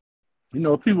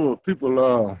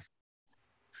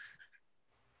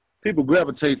 people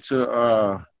gravitate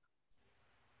to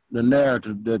the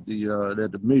narrative that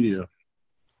the media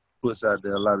puts out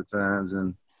there a lot of times,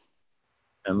 and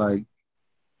like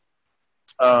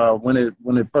when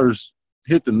it first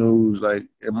hit the news, like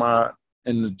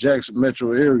in the Jackson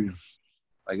metro area,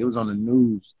 like it was on the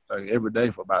news like every day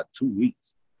for about 2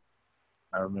 weeks.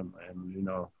 I remember, and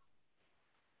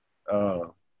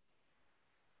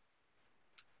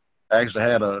I actually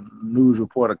had a news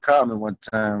reporter call me one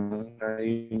time.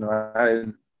 I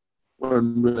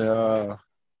wasn't really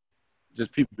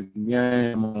just people the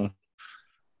game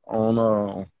on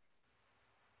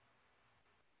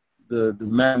the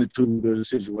magnitude of the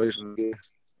situation, I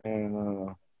guess.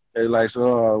 And they like,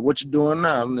 so what you doing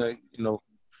now? I'm like,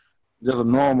 just a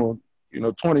normal,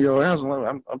 20-year-old answer.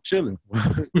 I'm chilling.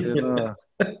 And,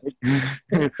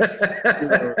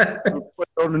 put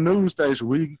on the news station.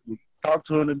 We talked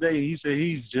to him today. He said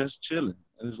he's just chilling,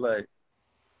 and it's like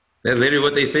that's literally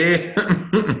what they said.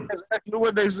 that's exactly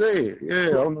what they said.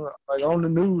 Yeah, on the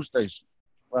news station,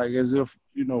 like as if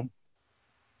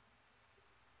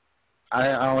I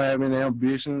don't have any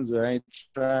ambitions. I ain't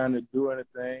trying to do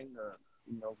anything.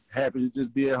 Happy to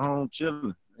just be at home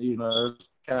chilling. That's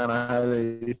kind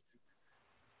of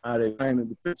how they painted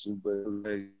the picture, but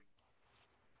like,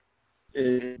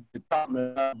 it taught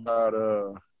me about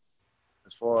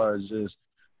as far as just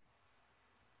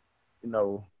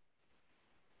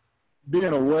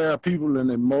being aware of people and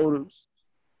their motives,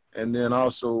 and then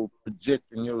also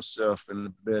projecting yourself in the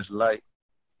best light.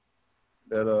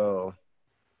 But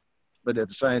at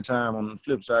the same time, on the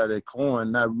flip side of that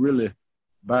coin, not really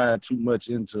buying too much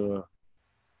into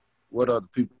what other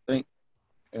people think,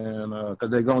 and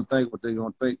because they're gonna think what they're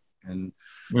gonna think, and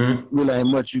really ain't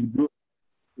much you can do.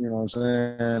 You know what I'm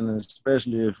saying? And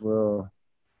especially if in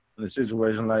a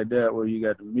situation like that where you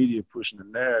got the media pushing the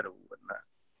narrative and whatnot.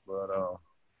 But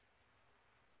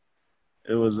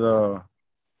it was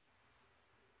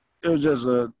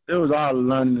all a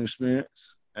learning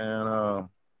experience, and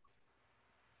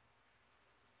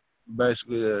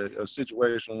basically a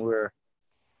situation where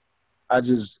I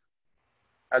just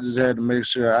had to make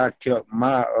sure I kept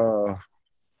my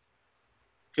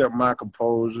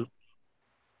composure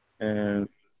and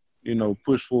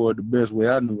push forward the best way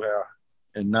I knew how,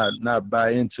 and not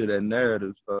buy into that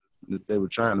narrative that they were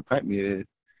trying to paint me as.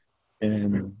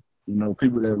 And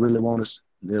people that really want to,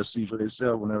 they'll see for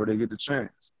themselves whenever they get the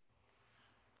chance.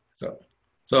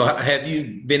 So have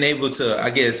you been able to, I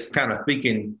guess, kind of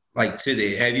speaking like to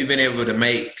that, have you been able to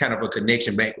make kind of a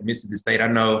connection back with Mississippi State? I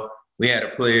know we had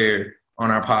a player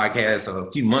on our podcast a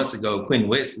few months ago, Quentin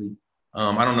Wesley.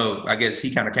 I don't know, I guess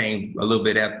he kind of came a little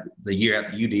bit after the year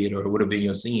after you did, or it would have been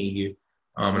your senior year.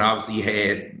 And obviously he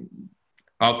had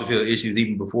off the field issues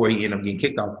even before he ended up getting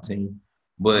kicked off the team.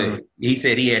 But he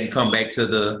said he hadn't come back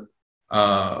to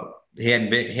he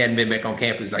hadn't been back on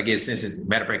campus, I guess, since, as a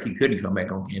matter of fact, he couldn't come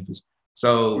back on campus.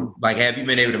 So, like, have you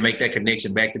been able to make that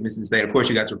connection back to Mississippi State? Of course,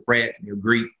 you got your frats and your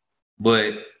Greek,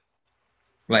 but,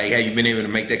 like, have you been able to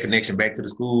make that connection back to the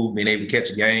school, been able to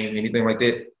catch a game, anything like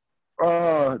that?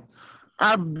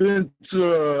 I've been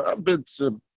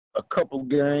to a couple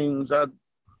games.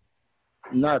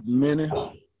 Not many.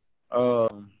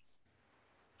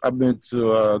 I've been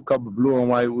to a couple blue and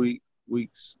white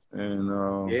weeks,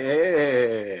 and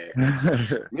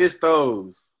miss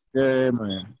those. Yeah,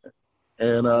 man.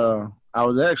 And I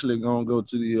was actually gonna go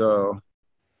to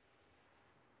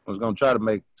I was gonna try to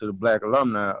make to the Black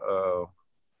Alumni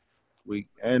week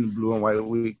and blue and white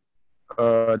week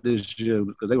this year,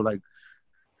 because they were like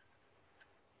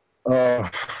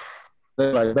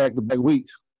back-to-back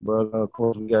weeks. But of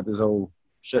course, we got this whole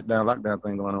shutdown, lockdown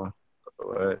thing going on.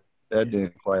 So, that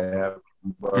didn't quite happen.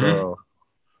 But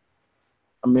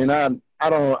I mean, I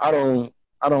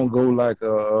don't go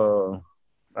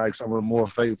like some of the more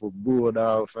faithful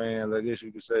Bulldog fans, I guess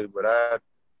you could say. But I've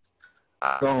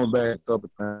gone back a couple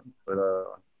times. But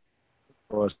of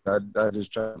course, I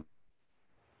just try,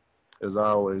 as I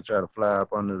always, try to fly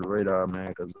up under the radar, man,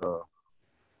 because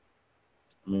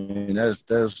I mean, that's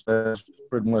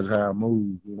pretty much how I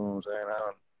move. You know what I'm saying?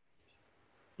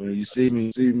 When you see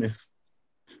me,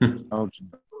 don't you?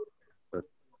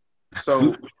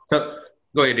 So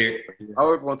go ahead, Derek. I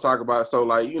always want to talk about, so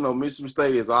like, Mississippi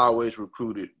State has always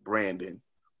recruited Brandon.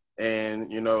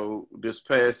 And, this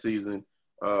past season,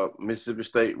 Mississippi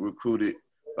State recruited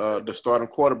the starting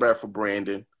quarterback for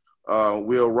Brandon,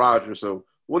 Will Rogers. So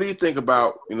what do you think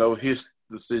about, his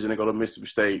decision to go to Mississippi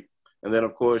State? And then,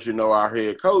 of course, our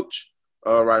head coach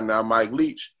right now, Mike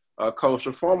Leach, coached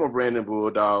a former Brandon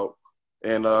Bulldog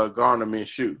and Gardner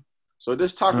Minshew. So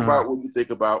just talk about what you think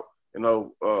about,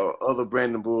 other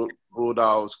Brandon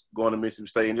Bulldogs going to Mississippi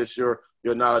State and just your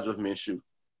knowledge of Minshew.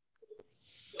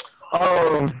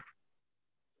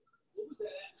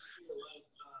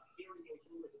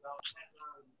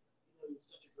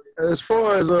 As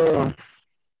far as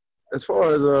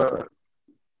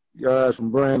guys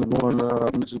from Brandon going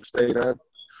to Mississippi State, I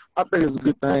think it's a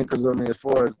good thing because as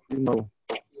far as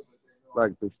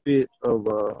like the fit of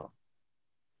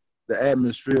the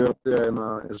atmosphere up there in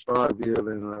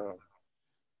Starkville and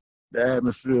the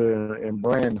atmosphere in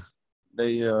Brandon,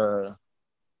 they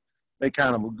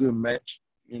kind of a good match.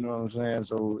 You know what I'm saying?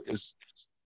 So it's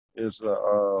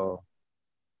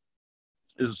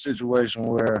a situation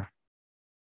where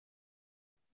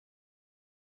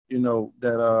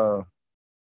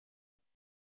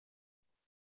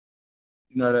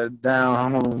that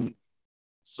down home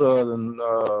southern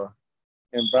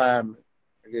environment,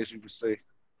 I guess you could say,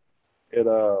 it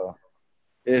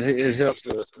helps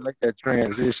to make that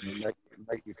transition and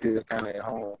make you feel kind of at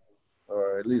home,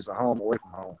 or at least a home away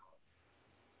from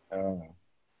home.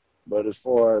 But as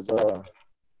far as the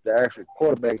actual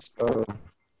quarterback stuff,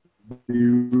 I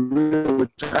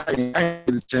didn't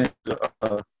get a chance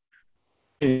to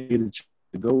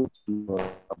go to.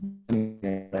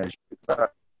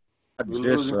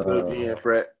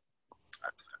 Fred.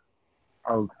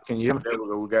 Oh, can you hear me? There we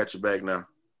go. We got you back now.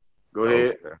 Go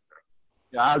ahead. Okay.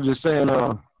 Yeah, I was just saying,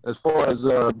 as far as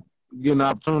getting an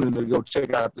opportunity to go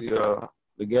check out the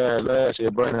guys last year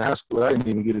at Brandon High School, I didn't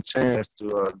even get a chance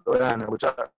to go down there, which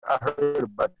I heard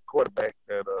about the quarterback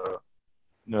that,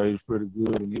 he was pretty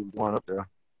good and he was going up there.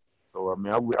 So, I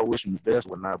wish him the best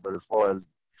or not, but as far as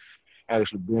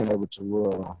actually being able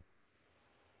to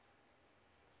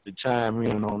chime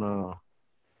in on,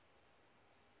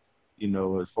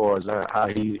 as far as how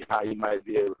he might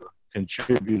be able to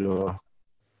contribute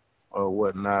or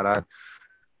whatnot,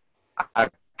 I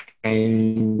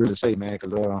can't really say, man,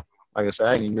 because like I said,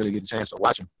 I didn't really get a chance to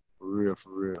watch him for real.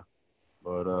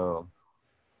 But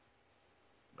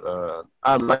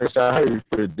like I said, I heard he was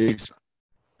pretty decent,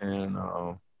 and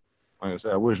like I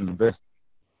said, I wish him the best.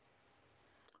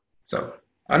 So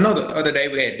I know the other day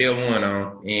we had Dale One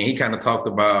on, and he kind of talked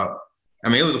about.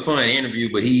 It was a fun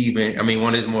interview, but he even,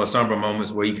 one of his more somber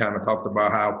moments where he kind of talked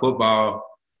about how football,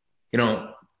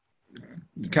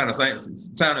 kind of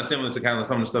sounded similar to kind of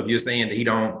some of the stuff you're saying, that he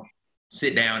don't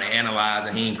sit down and analyze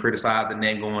and he ain't criticizing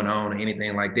that going on or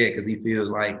anything like that because he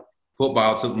feels like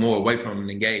football took more away from him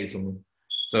than gave to him.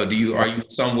 So are you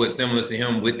somewhat similar to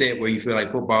him with that, where you feel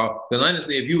like football? Because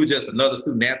honestly, if you were just another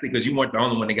student athlete, because you weren't the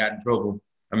only one that got in trouble.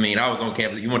 I was on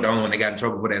campus. You weren't the only one that got in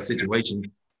trouble for that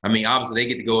situation. Obviously they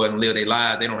get to go and live their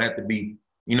lives. They don't have to be,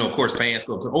 of course, fans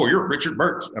go to, oh, you're Richard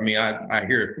Birch. I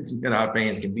hear how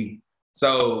fans can be.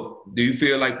 So do you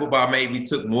feel like football maybe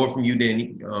took more from you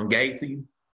than gave to you?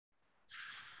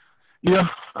 Yeah,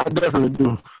 I definitely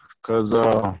do. Because,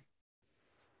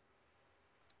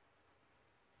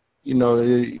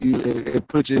 it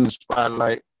puts you in the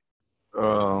spotlight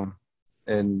and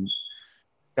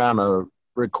kind of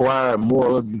require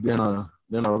more of you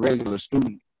than a regular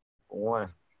student, for one.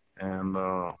 And,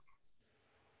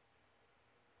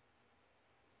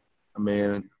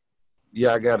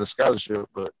 I got a scholarship,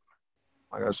 but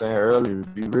like I was saying earlier, to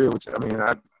be real with you,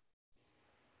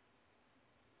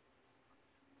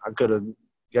 I could have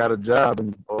got a job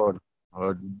or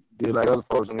did like other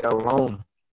folks and got a loan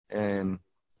and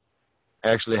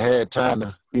actually had time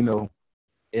to,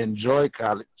 enjoy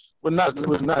college. Well, it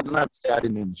was not to say I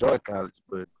didn't enjoy college,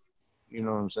 but you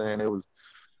know what I'm saying? It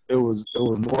was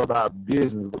more about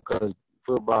business because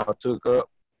football took up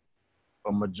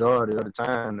a majority of the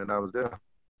time that I was there.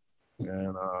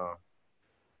 And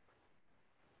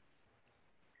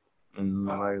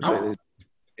like I said,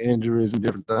 injuries and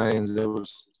different things.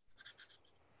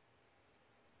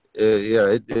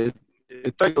 It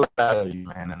takes a lot out of you,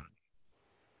 man. And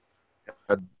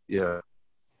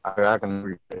I can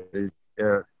agree.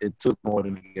 It took more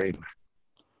than it gave me.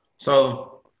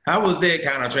 So how was that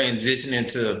kind of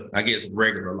transitioning to, I guess,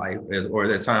 regular life or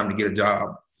that time to get a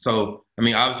job? So,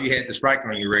 obviously you had the strike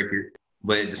on your record,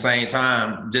 but at the same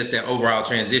time, just that overall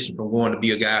transition from going to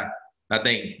be a guy. I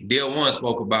think Dale One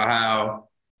spoke about how,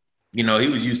 he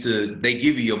was used to, they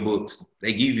give you your books,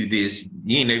 they give you this.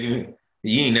 You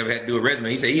ain't never had to do a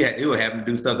resume. He said he was having to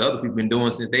do stuff that other people been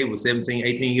doing since they were 17,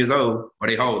 18 years old, or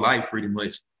their whole life pretty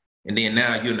much. and then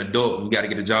now you're an adult and you got to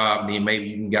get a job, and then maybe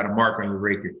you got a mark on your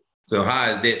record. So how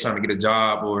is that trying to get a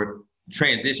job or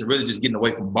transition, really just getting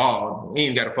away from ball? You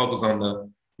ain't got to focus on the,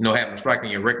 having a strike on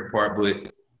your record part,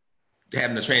 but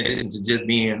having a transition to just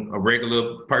being a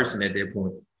regular person at that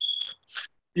point.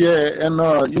 Yeah, and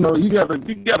you gotta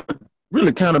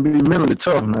really kind of be mentally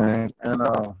tough, man, and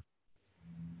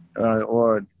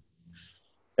or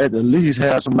at the least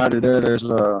have somebody there that's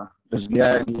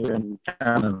guiding you and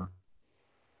kind of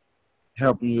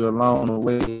helping you along the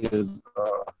way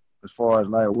as far as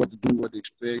like what to do, what to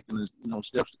expect, and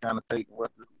steps to kind of take,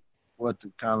 what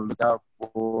to kind of look out for,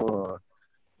 or,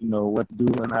 what to do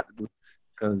and not to do,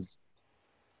 because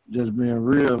just being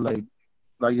real, like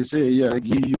you said, yeah, they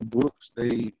give you books,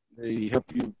 they help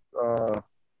you,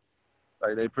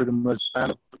 like they pretty much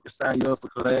sign you up for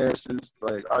classes.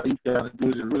 Like all you gotta do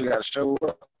is really gotta show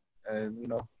up, and you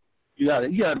gotta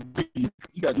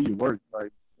do your work.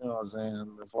 Like you know what I'm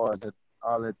saying. As far as that,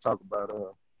 all that talk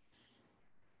about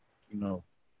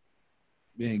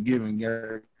being given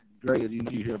grades, you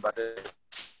hear about that.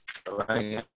 So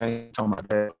I ain't talking about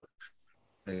that.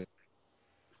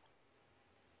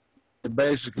 They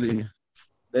basically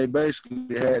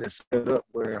had it set up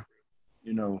where,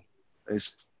 they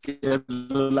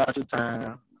schedule out your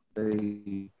time.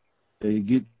 They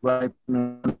get right,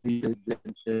 they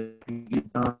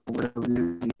get done whatever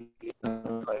they get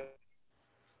done. Like,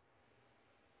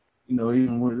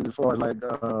 even with as far as like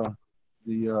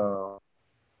the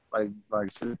like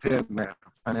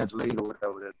financial aid or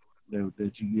whatever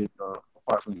that you get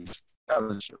apart from your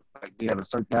scholarship. Like they had a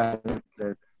certain guy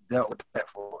that dealt with that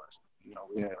for us.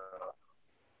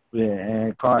 We had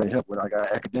Ann Carter help with like our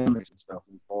academics and stuff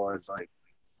as far as like,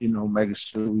 making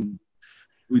sure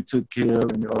we took care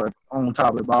of and or on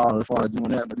top of the ball as far as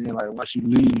doing that. But then like once you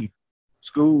leave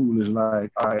school, it's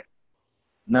like, all right,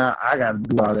 now I got to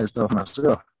do all that stuff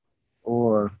myself,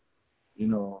 or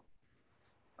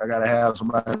I got to have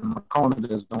somebody in my corner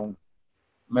that's gonna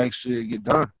make sure it get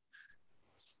done.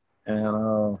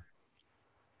 And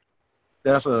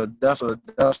that's a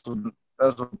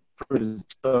pretty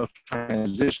tough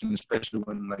transition, especially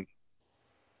when like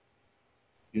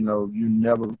you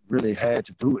never really had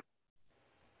to do it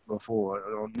before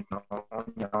on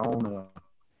your own.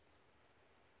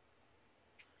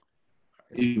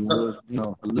 It was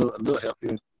a little help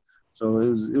here, so it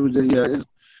was just, yeah,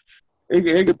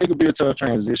 it could be a tough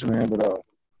transition, man. But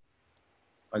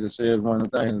like I said, one of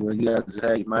the things where you have to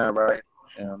have your mind right,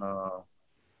 and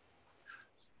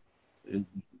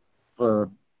for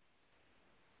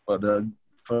the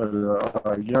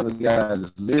younger guys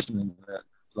listening, that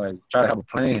like try to have a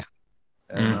plan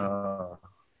and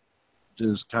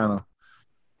just kind of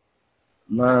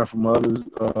learn from others'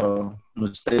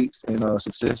 mistakes and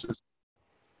successes,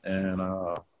 and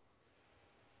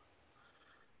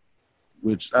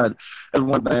that's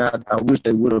one thing I wish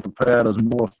they would have prepared us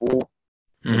more for,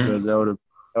 because that would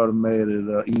have made it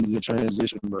an easier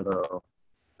transition, but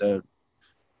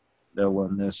that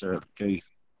wasn't necessarily the case.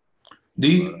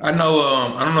 I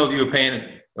don't know if you were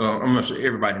paying. I'm not sure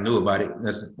everybody knew about it.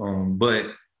 But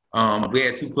we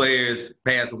had two players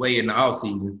pass away in the off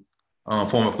season.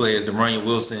 Former players, De'Runyon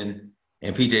Wilson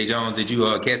and P.J. Jones. Did you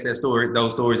catch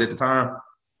those stories at the time?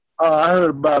 I heard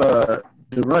about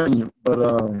De'Runyon,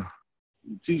 but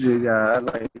T.J. guy,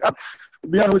 to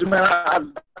be honest with you, man,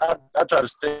 I try to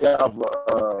stay off.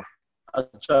 I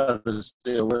try to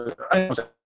stay away. I ain't gonna say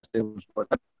stay away, but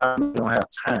I really don't have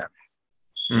time.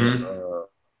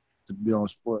 To be on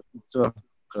sports and stuff,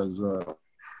 because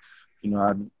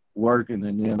I'm working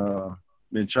and then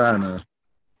been trying to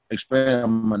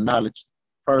expand my knowledge,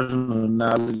 personal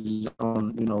knowledge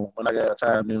on when I got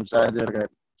time. Then besides that, I got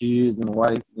kids and a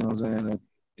wife. You know what I'm saying? And,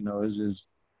 it's just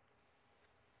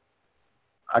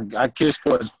I catch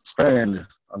sports sparingly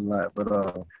a lot, but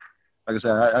like I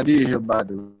said, I did hear about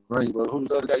the ring. But who's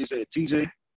the other guy you said? TJ.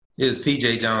 It's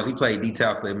P.J. Jones. He played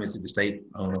D-tackle at Mississippi State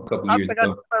a couple years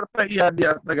ago. I think I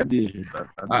did.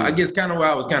 I guess kind of what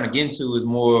I was kind of getting to is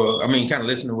more, kind of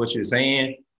listening to what you're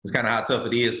saying. It's kind of how tough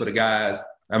it is for the guys.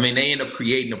 They end up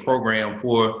creating a program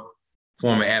for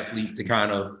former athletes to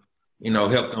kind of,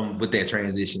 help them with that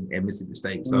transition at Mississippi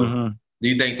State. So do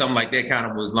you think something like that kind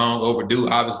of was long overdue?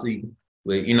 Obviously,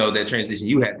 with, that transition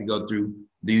you had to go through,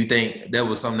 do you think that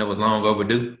was something that was long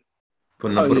overdue for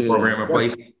the program in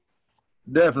place?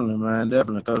 Definitely, man.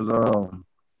 Definitely, because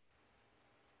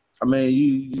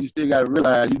you still got to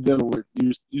realize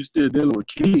you still dealing with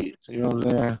kids. You know what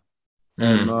I'm saying?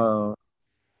 And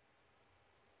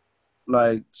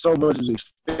like so much is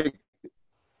expected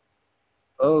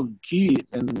of kids,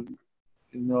 and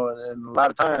and a lot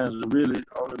of times really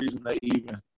the only reason they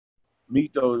even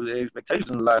meet those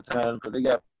expectations a lot of times because they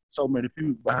got so many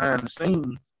people behind the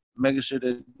scenes making sure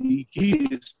that these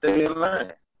kids stay in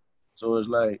line. So it's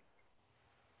like,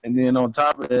 and then on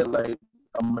top of that, like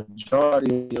a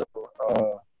majority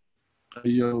of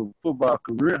your football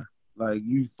career, like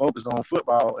you focus on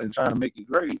football and trying to make it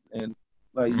great, and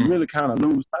like you really kind of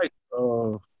lose sight of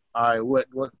all right,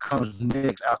 what comes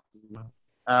next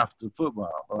after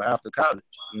football or after college.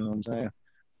 You know what I'm saying?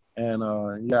 And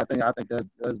yeah, I think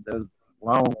that's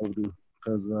long overdue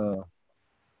because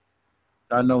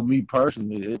I know me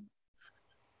personally,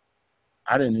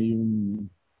 I didn't even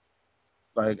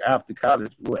like after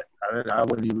college. What I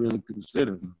wouldn't even really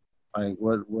consider like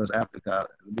what was after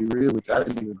college. To be real with you, I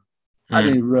didn't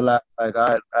even realize like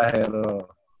I had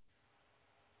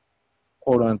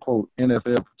quote unquote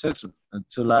NFL potential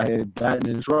until I had gotten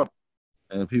in trouble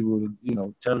and people were, you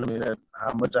know, telling me that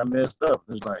how much I messed up.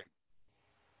 It's like,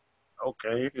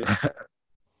 okay,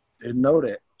 didn't know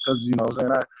that because you know what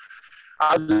I'm saying.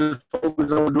 I just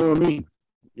focused on doing me.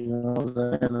 You know what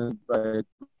I'm saying? And like,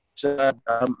 sure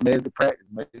I made the practice,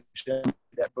 making sure I made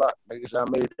that block, making sure I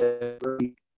made that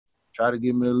break, try to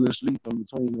give me a little sleep in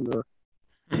between the little,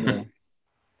 you know,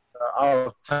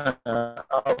 all time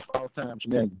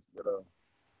shenanigans. But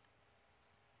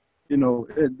you know,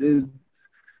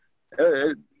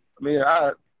 I mean,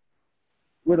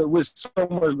 with so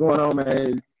much going on,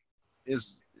 man,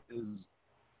 is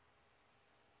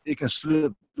it can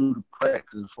slip through the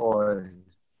cracks as far as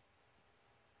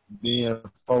being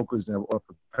focused or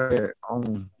prepared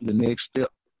on the next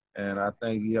step. And I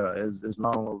think, yeah, it's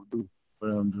long overdue for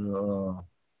them to,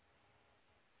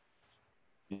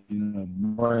 you know,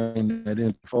 bring that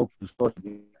into focus.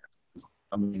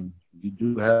 I mean, you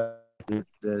do have it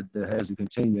that has to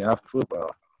continue after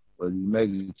football, but you make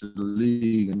it to the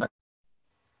league. And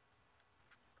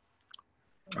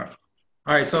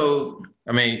All right, so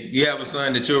I mean, you have a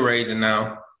son that you're raising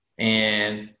now,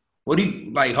 and what do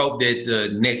you like hope that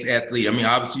the next athlete? I mean,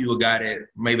 obviously you're a guy that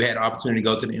maybe had the opportunity to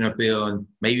go to the NFL and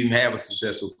maybe even have a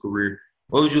successful career.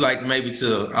 What would you like maybe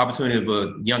to opportunity of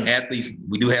a young athletes?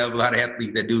 We do have a lot of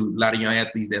athletes that do a lot of young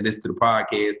athletes that listen to the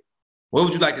podcast. What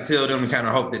would you like to tell them to kind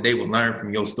of hope that they will learn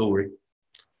from your story?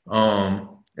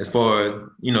 As far as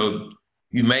you know,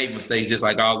 you made mistakes just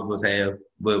like all of us have,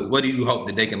 but what do you hope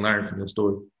that they can learn from your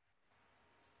story?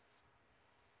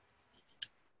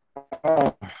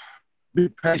 be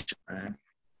patient, man.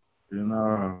 You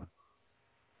know,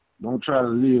 don't try to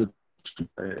live too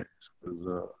fast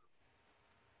because,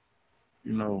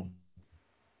 you know,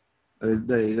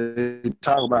 they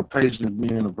talk about patience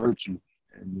being a virtue,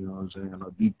 and you know what I'm saying.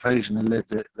 Or be patient and let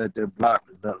that block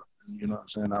develop. You know what I'm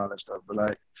saying, all that stuff. But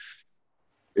like,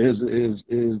 is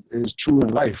true in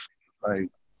life. Like,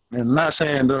 and not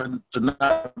saying to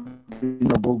not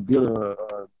go get a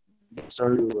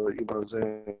certain, or you know what I'm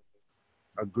saying,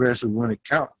 aggressive when it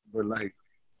counts, but like,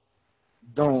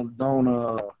 don't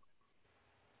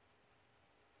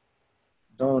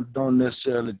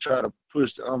necessarily try to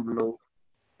push the envelope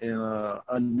in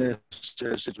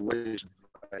unnecessary situations.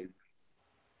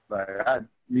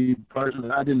 Me personally,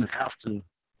 I didn't have to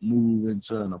move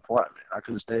into an apartment. I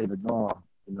could have stayed in the dorm,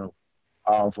 you know,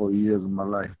 all 4 years of my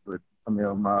life, but I mean,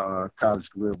 of my college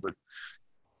career. But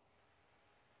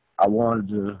I wanted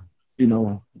to, you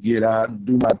know, get out and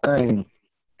do my thing,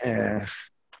 and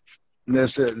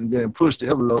and then push the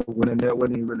envelope when that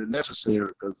wasn't even really necessary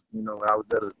because you know I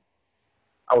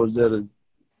was there to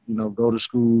you know go to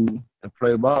school and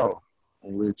play ball,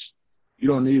 which you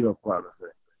don't need a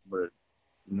qualifier. But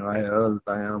you know I had other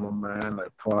things on my mind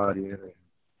like partying and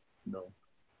you know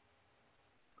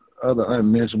other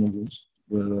unmentionables.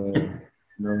 But you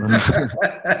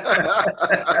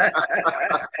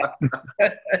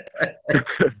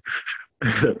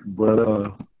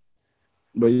know,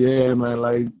 but yeah, man,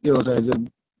 like you know what I'm saying, just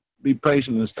be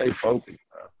patient and stay focused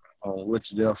on what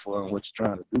you're there for and what you're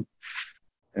trying to do,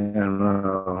 and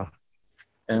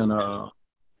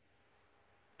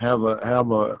have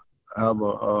a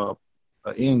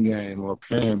end game or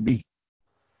plan B.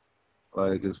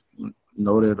 Like it's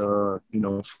know that you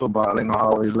know football ain't gonna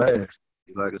always last.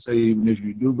 Like I say, even if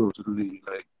you do go to the league,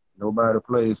 like nobody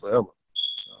plays forever.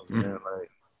 You know what I'm saying?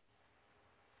 Like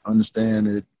understand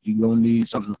that you're gonna need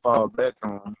something to fall back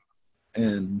on,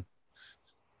 and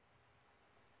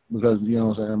because you know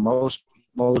what I'm saying,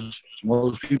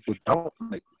 most people don't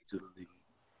make it to the league,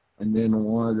 and then the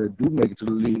ones that do make it to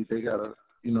the league, they got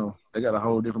a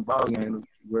whole different ball game to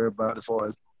worry about as far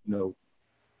as you know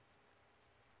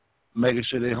making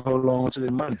sure they hold on to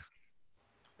their money.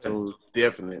 So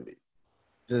definitely,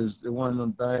 it's one of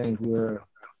them things where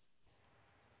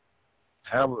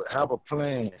have a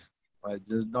plan Like,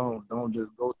 just don't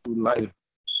just go through life,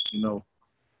 you know,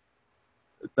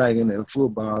 thinking that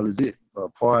football is it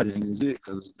or partying is it,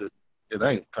 because it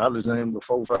ain't. College ain't but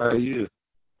 4 or 5 years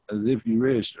as if you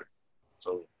register.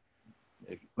 So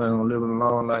if you plan on living a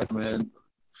long life, man,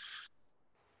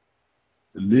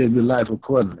 live your life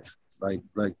accordingly. Like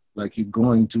you're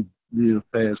going to live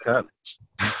past college.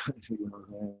 You know what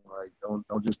I'm saying? Like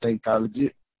don't just take college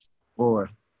it, or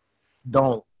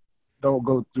don't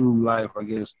go through life, I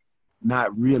guess,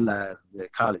 not realize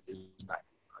that college is not.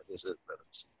 I guess that's better.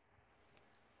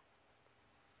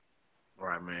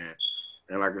 Right, man.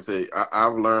 And like I said,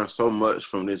 I've learned so much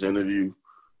from this interview,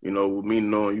 you know, with me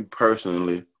knowing you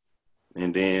personally,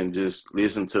 and then just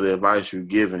listen to the advice you're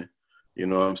giving. You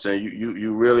know what I'm saying?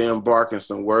 You really embarking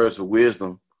some words of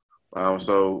wisdom.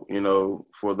 So, you know,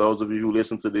 for those of you who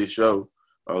listen to this show,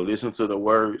 listen to the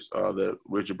words that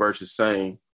Richard Burch is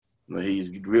saying. You know,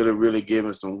 he's really, really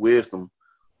giving some wisdom,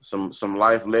 some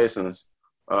life lessons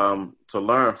to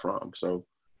learn from. So,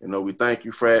 you know, we thank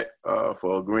you, Frat,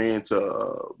 for agreeing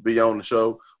to be on the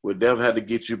show. We'll definitely have to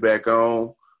get you back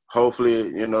on. Hopefully,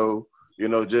 you know,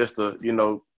 just to, you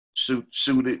know,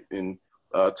 shoot it and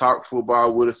talk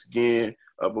football with us again.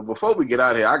 But before we get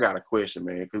out of here, I got a question,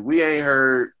 man, because we ain't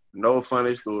heard no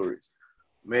funny stories.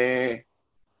 Man,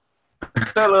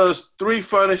 tell us 3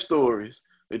 funny stories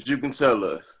that you can tell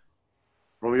us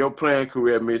from your playing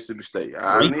career at Mississippi State.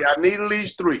 I need at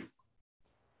least 3.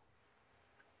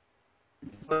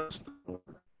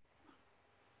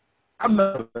 I'm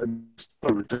not a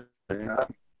storyteller.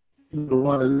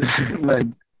 Like,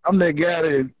 I'm that guy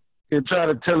that can try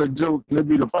to tell a joke and it'd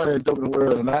be the funniest joke in the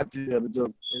world, and I tell the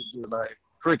joke. It's just like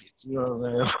crickets, you know what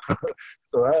I'm saying?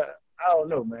 So I don't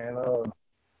know, man.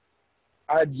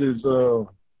 I just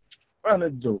find a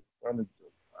joke.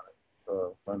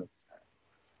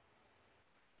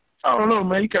 I don't know,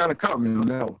 man. You kind of caught me on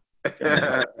that one.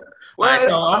 Well,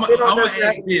 so I'm gonna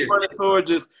ask this. Funny story,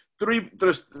 just 3.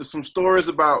 There's some stories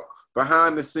about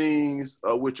behind the scenes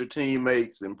with your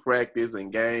teammates in practice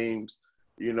and games.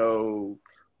 You know,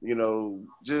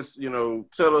 just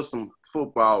tell us some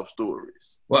football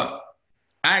stories. Well,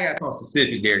 I got some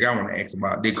specific, Derek. I want to ask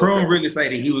about. Did Kroom really say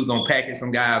that he was gonna package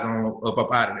some guys on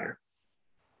up out of there?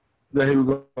 That he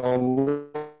was going.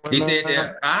 He said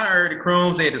that. I heard the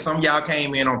Kroom said that some of y'all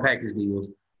came in on package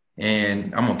deals,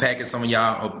 and I'm gonna package some of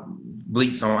y'all up,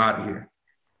 bleeps on out of here.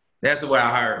 That's what I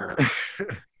heard.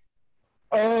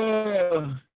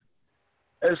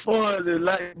 As far as it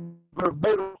like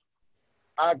verbatim,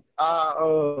 I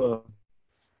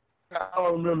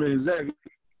don't remember exactly.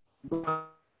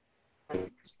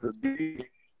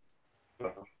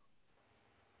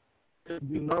 It'd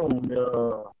be known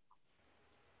that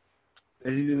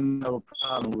he didn't have a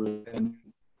problem with it, and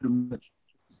pretty much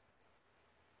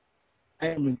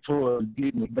aiming towards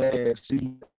getting a bad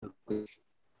season.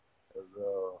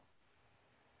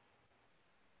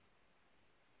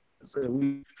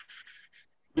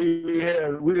 We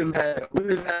didn't have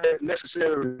that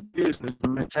necessary business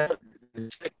mentality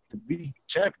to be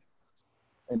champions,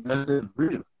 and that's just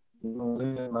real. You know what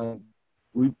I'm saying? Like,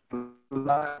 we play a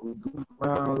lot, we goof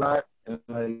around a lot, and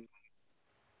like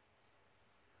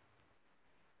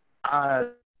I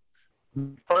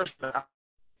personally,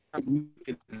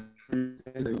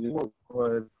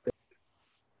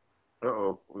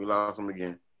 We lost him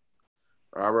again.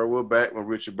 All right, we're back with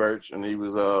Richard Burch, and he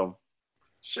was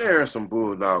sharing some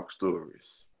Bulldog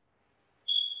stories.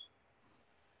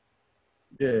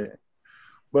 Yeah,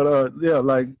 but yeah,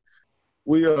 like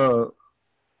we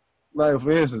like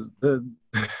for instance, the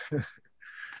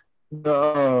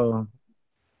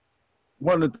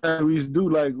one of the things we used to do,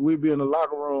 like we'd be in the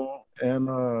locker room and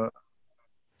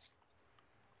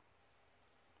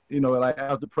you know, like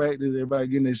after practice, everybody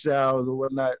getting their showers or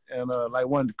whatnot, and like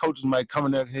one of the coaches might come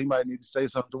in there, he might need to say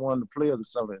something to one of the players or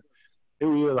something. It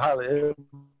was holler,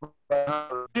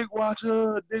 Dick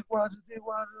Watcher. I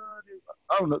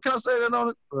don't know. Can I say that on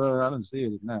it? I didn't say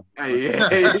it now. Hey,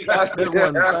 That's one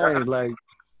of the things. Like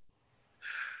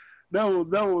that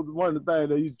was one of the things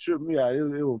that used to trip me out. It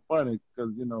was funny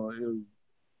because it was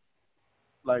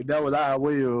like that was our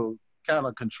way of kind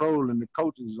of controlling the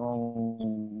coaches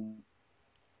on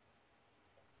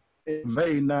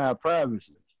invading our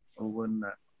privacy or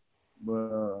whatnot.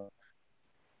 But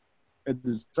at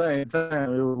the same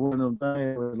time, it was one of them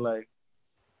things where, like,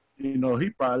 he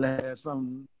probably had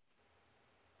some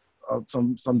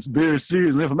very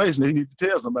serious information that he needed to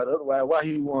tell somebody. Otherwise, why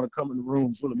he want to come in the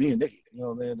room full of men naked? You know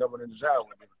what I'm saying? Jumping in the shower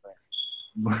and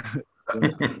everything.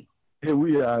 But here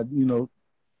we are,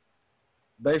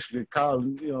 basically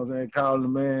calling the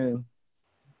man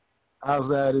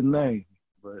outside his name.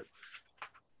 But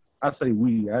I say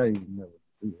we. I ain't never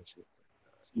do that shit.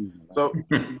 Excuse me. So,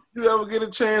 you ever get a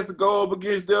chance to go up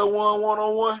against Del One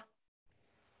one-on-one?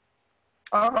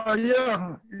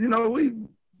 Yeah. You know, we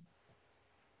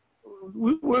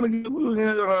went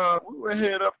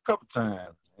head up a couple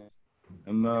times.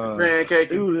 And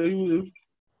Pancaking?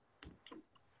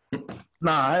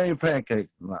 Nah, I ain't pancake.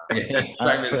 Nah.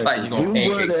 Like the type you gonna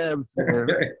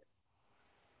pancake.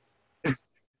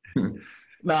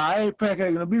 Nah, I ain't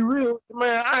pancaking. To be real,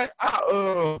 man,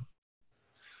 I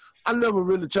never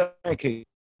really tried to pancake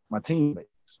my teammates.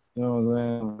 You know what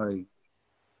I'm saying? Like,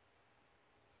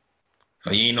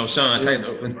 oh, you ain't no Sean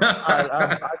Taylor.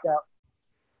 I got,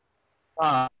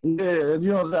 yeah, you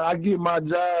know what I'm saying? I get my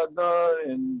job done,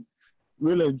 and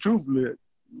really and truthfully,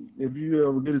 if you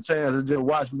ever get a chance to just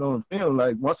watch me on film,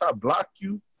 like once I block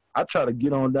you, I try to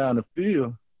get on down the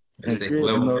field and create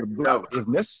another block if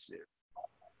necessary.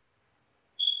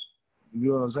 You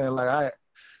know what I'm saying? Like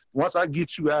once I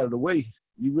get you out of the way,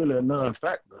 you really a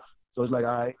non-factor. So it's like,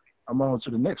 all right, I'm on to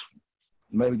the next one.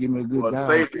 Maybe give me a good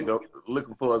safety,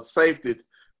 looking for a safety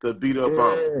to beat up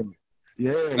on.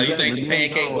 Yeah. Exactly. You think the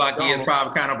pancake block is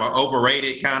probably kind of an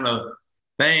overrated kind of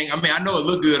thing? I mean, I know it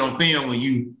look good on film when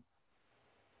you.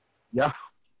 Yeah,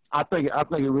 I think it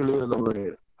really is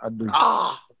overrated. I do.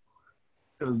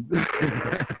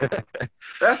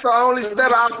 That's the only stat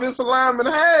an offensive lineman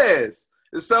has,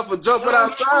 except for jumping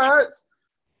outside.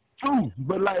 True,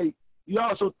 but like you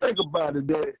also think about it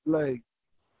that like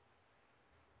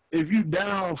if you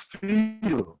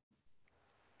downfield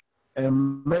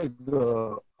and make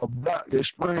a block that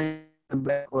spring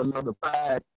back for another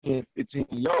 5, 10, 15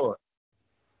 yards,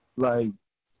 like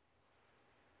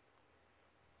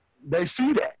they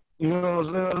see that. You know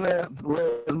what I'm saying?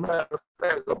 Well, as a matter of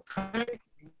fact, a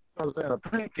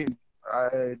pancake,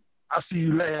 I see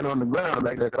you laying on the ground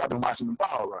like that because I've been watching the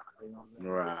ball run. You know what I'm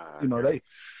saying? Right. You know, they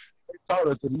taught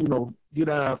us to, you know, get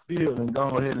downfield and go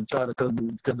ahead and try to,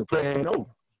 because the play ain't over.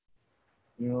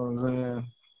 You know what I'm saying?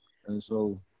 And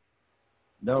so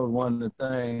that was one of the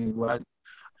things where I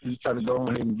just try to go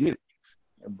ahead and get it.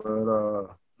 But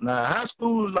now high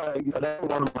school, like, you know, that's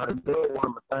one of my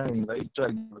things. They try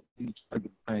to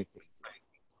get pancakes.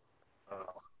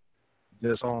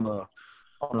 Just on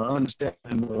an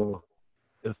understanding of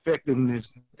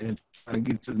effectiveness and trying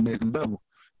to get to the next level.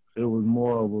 It was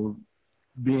more of a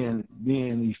being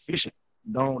efficient.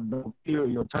 Don't kill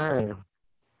your time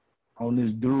on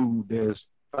this dude that's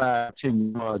 5,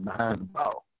 10 yards behind the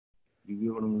ball. You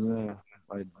get what I'm saying?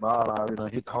 Like the ball already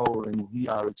done hit the hole and he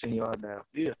already 10 yards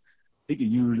downfield. He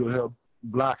could use your help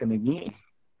blocking again,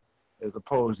 as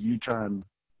opposed to you trying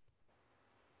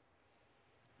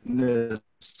to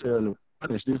necessarily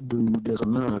punish this dude that's a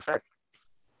non-factor.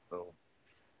 So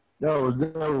that was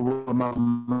what my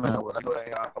mind was. I know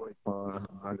they always fun.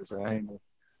 Like I said,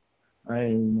 I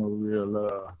ain't no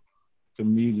real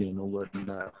comedian or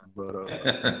whatnot, but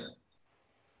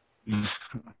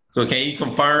So can you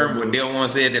confirm what Del One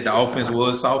said that the offense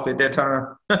was soft at that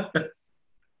time?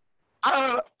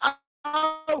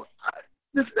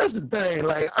 That's the thing.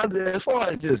 Like, as far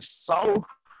as just soft,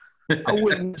 I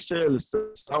wouldn't necessarily say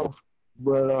soft,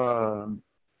 but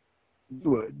they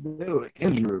were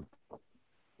injured.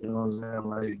 You know what I'm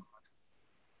saying?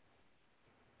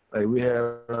 Like we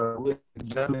had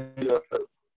Johnny,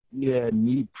 we had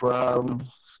knee problems,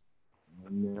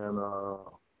 and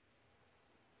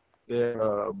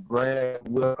then Brad,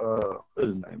 what's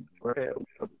his name? Brad.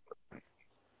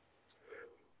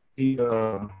 He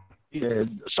had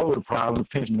shoulder problems,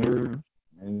 pinched nerve,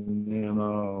 and then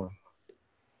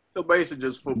so basically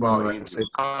just football injuries.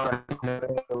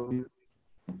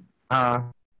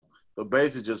 So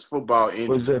basically just football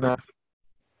injuries.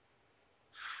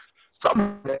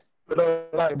 Something like that.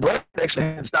 But like Brad actually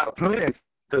had to stop playing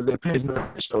because they pinched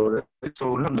his shoulder. They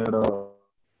told him that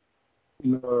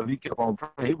you know, if he kept on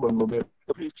playing, he wasn't gonna be able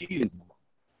to play his kids anymore.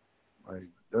 Like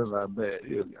that's how bad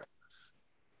it is.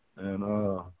 And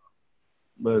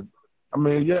but I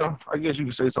mean, yeah, I guess you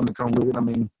could say something to come with it. I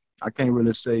mean, I can't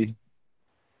really say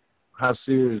how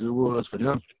serious it was for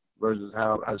them versus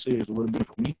how serious it would have been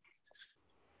for me.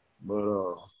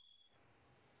 But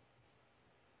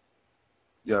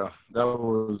yeah, that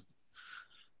was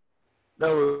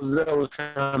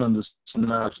kind of the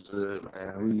synopsis of it,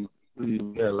 man. We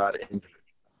had a lot of injury.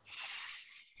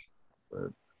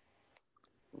 But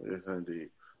yes, indeed.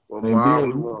 Well, Miles,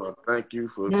 we want to thank you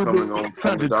for coming on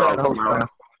from the Dog's Mouth.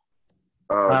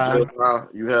 Jeff,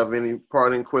 you have any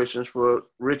parting questions for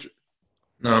Richard?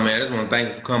 No, man, I just want to thank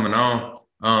you for coming on.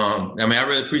 I mean, I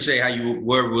really appreciate how you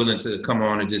were willing to come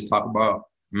on and just talk about,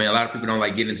 I mean, a lot of people don't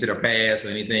like getting into their past or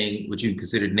anything which you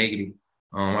consider negative.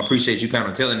 I appreciate you kind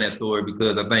of telling that story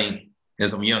because I think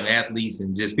there's some young athletes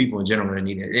and just people in general that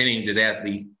need it. It ain't just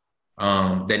athletes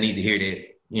that need to hear that,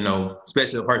 you know,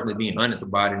 especially a person that's being honest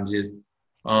about it and just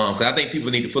because I think people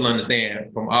need to fully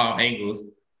understand from all angles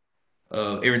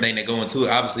everything that go into it.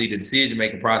 Obviously, the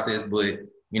decision-making process, but,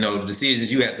 you know, the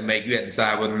decisions you have to make, you have to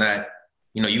decide whether or not,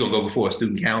 you know, you're going to go before a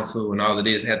student council and all of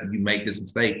this after you make this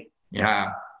mistake and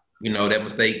how, you know, that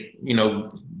mistake, you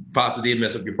know, possibly did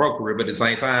mess up your pro career, but at the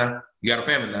same time, you got a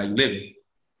family now, you living.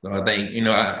 So I think, you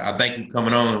know, I thank you for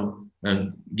coming on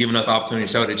and giving us the opportunity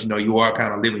to show that, you know, you are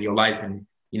kind of living your life and,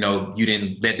 you know, you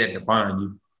didn't let that define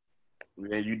you.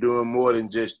 Man, you're doing more than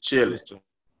just chilling.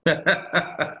 Yeah.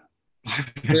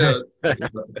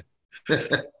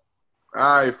 All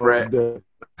right, Fred.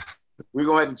 We're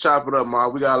going to have to chop it up,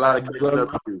 Mark. We got a lot of catching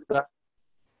up to do.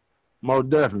 Most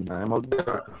definitely, man. Most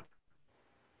definitely.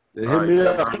 All right,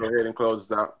 go ahead and close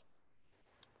this out.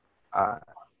 All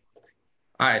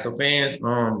right, so fans,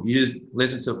 you just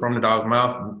listened to From the Dog's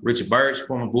Mouth, Richard Burch,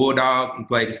 former Bulldog. He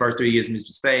played his first 3 years at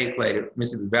Mississippi State, played at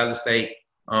Mississippi Valley State.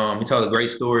 He told a great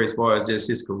story as far as just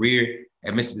his career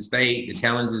at Mississippi State, the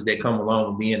challenges that come along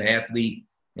with being an athlete,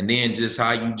 and then just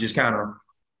how you just kind of,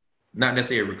 not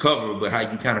necessarily recover, but how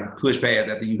you kind of push past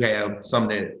after you have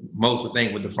something that most would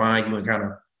think would define you and kind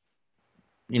of,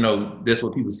 you know, that's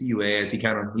what people see you as.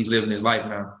 He's living his life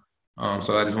now.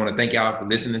 So I just want to thank y'all for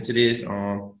listening to this.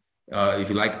 If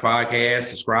you like the podcast,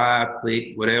 subscribe,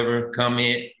 click, whatever,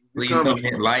 comment, please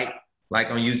comment, like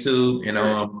on YouTube, and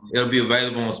it'll be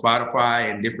available on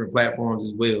Spotify and different platforms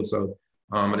as well. So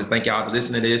I just thank y'all for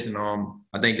listening to this, and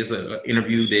I think this is an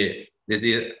interview that this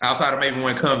is outside of maybe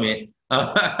one comment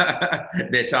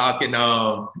that y'all can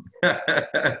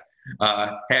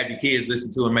have your kids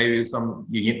listen to, and maybe some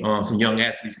young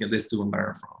athletes can listen to and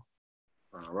learn from.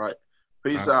 All right,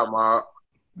 peace out, Mark.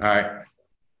 All right.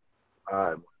 All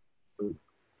right.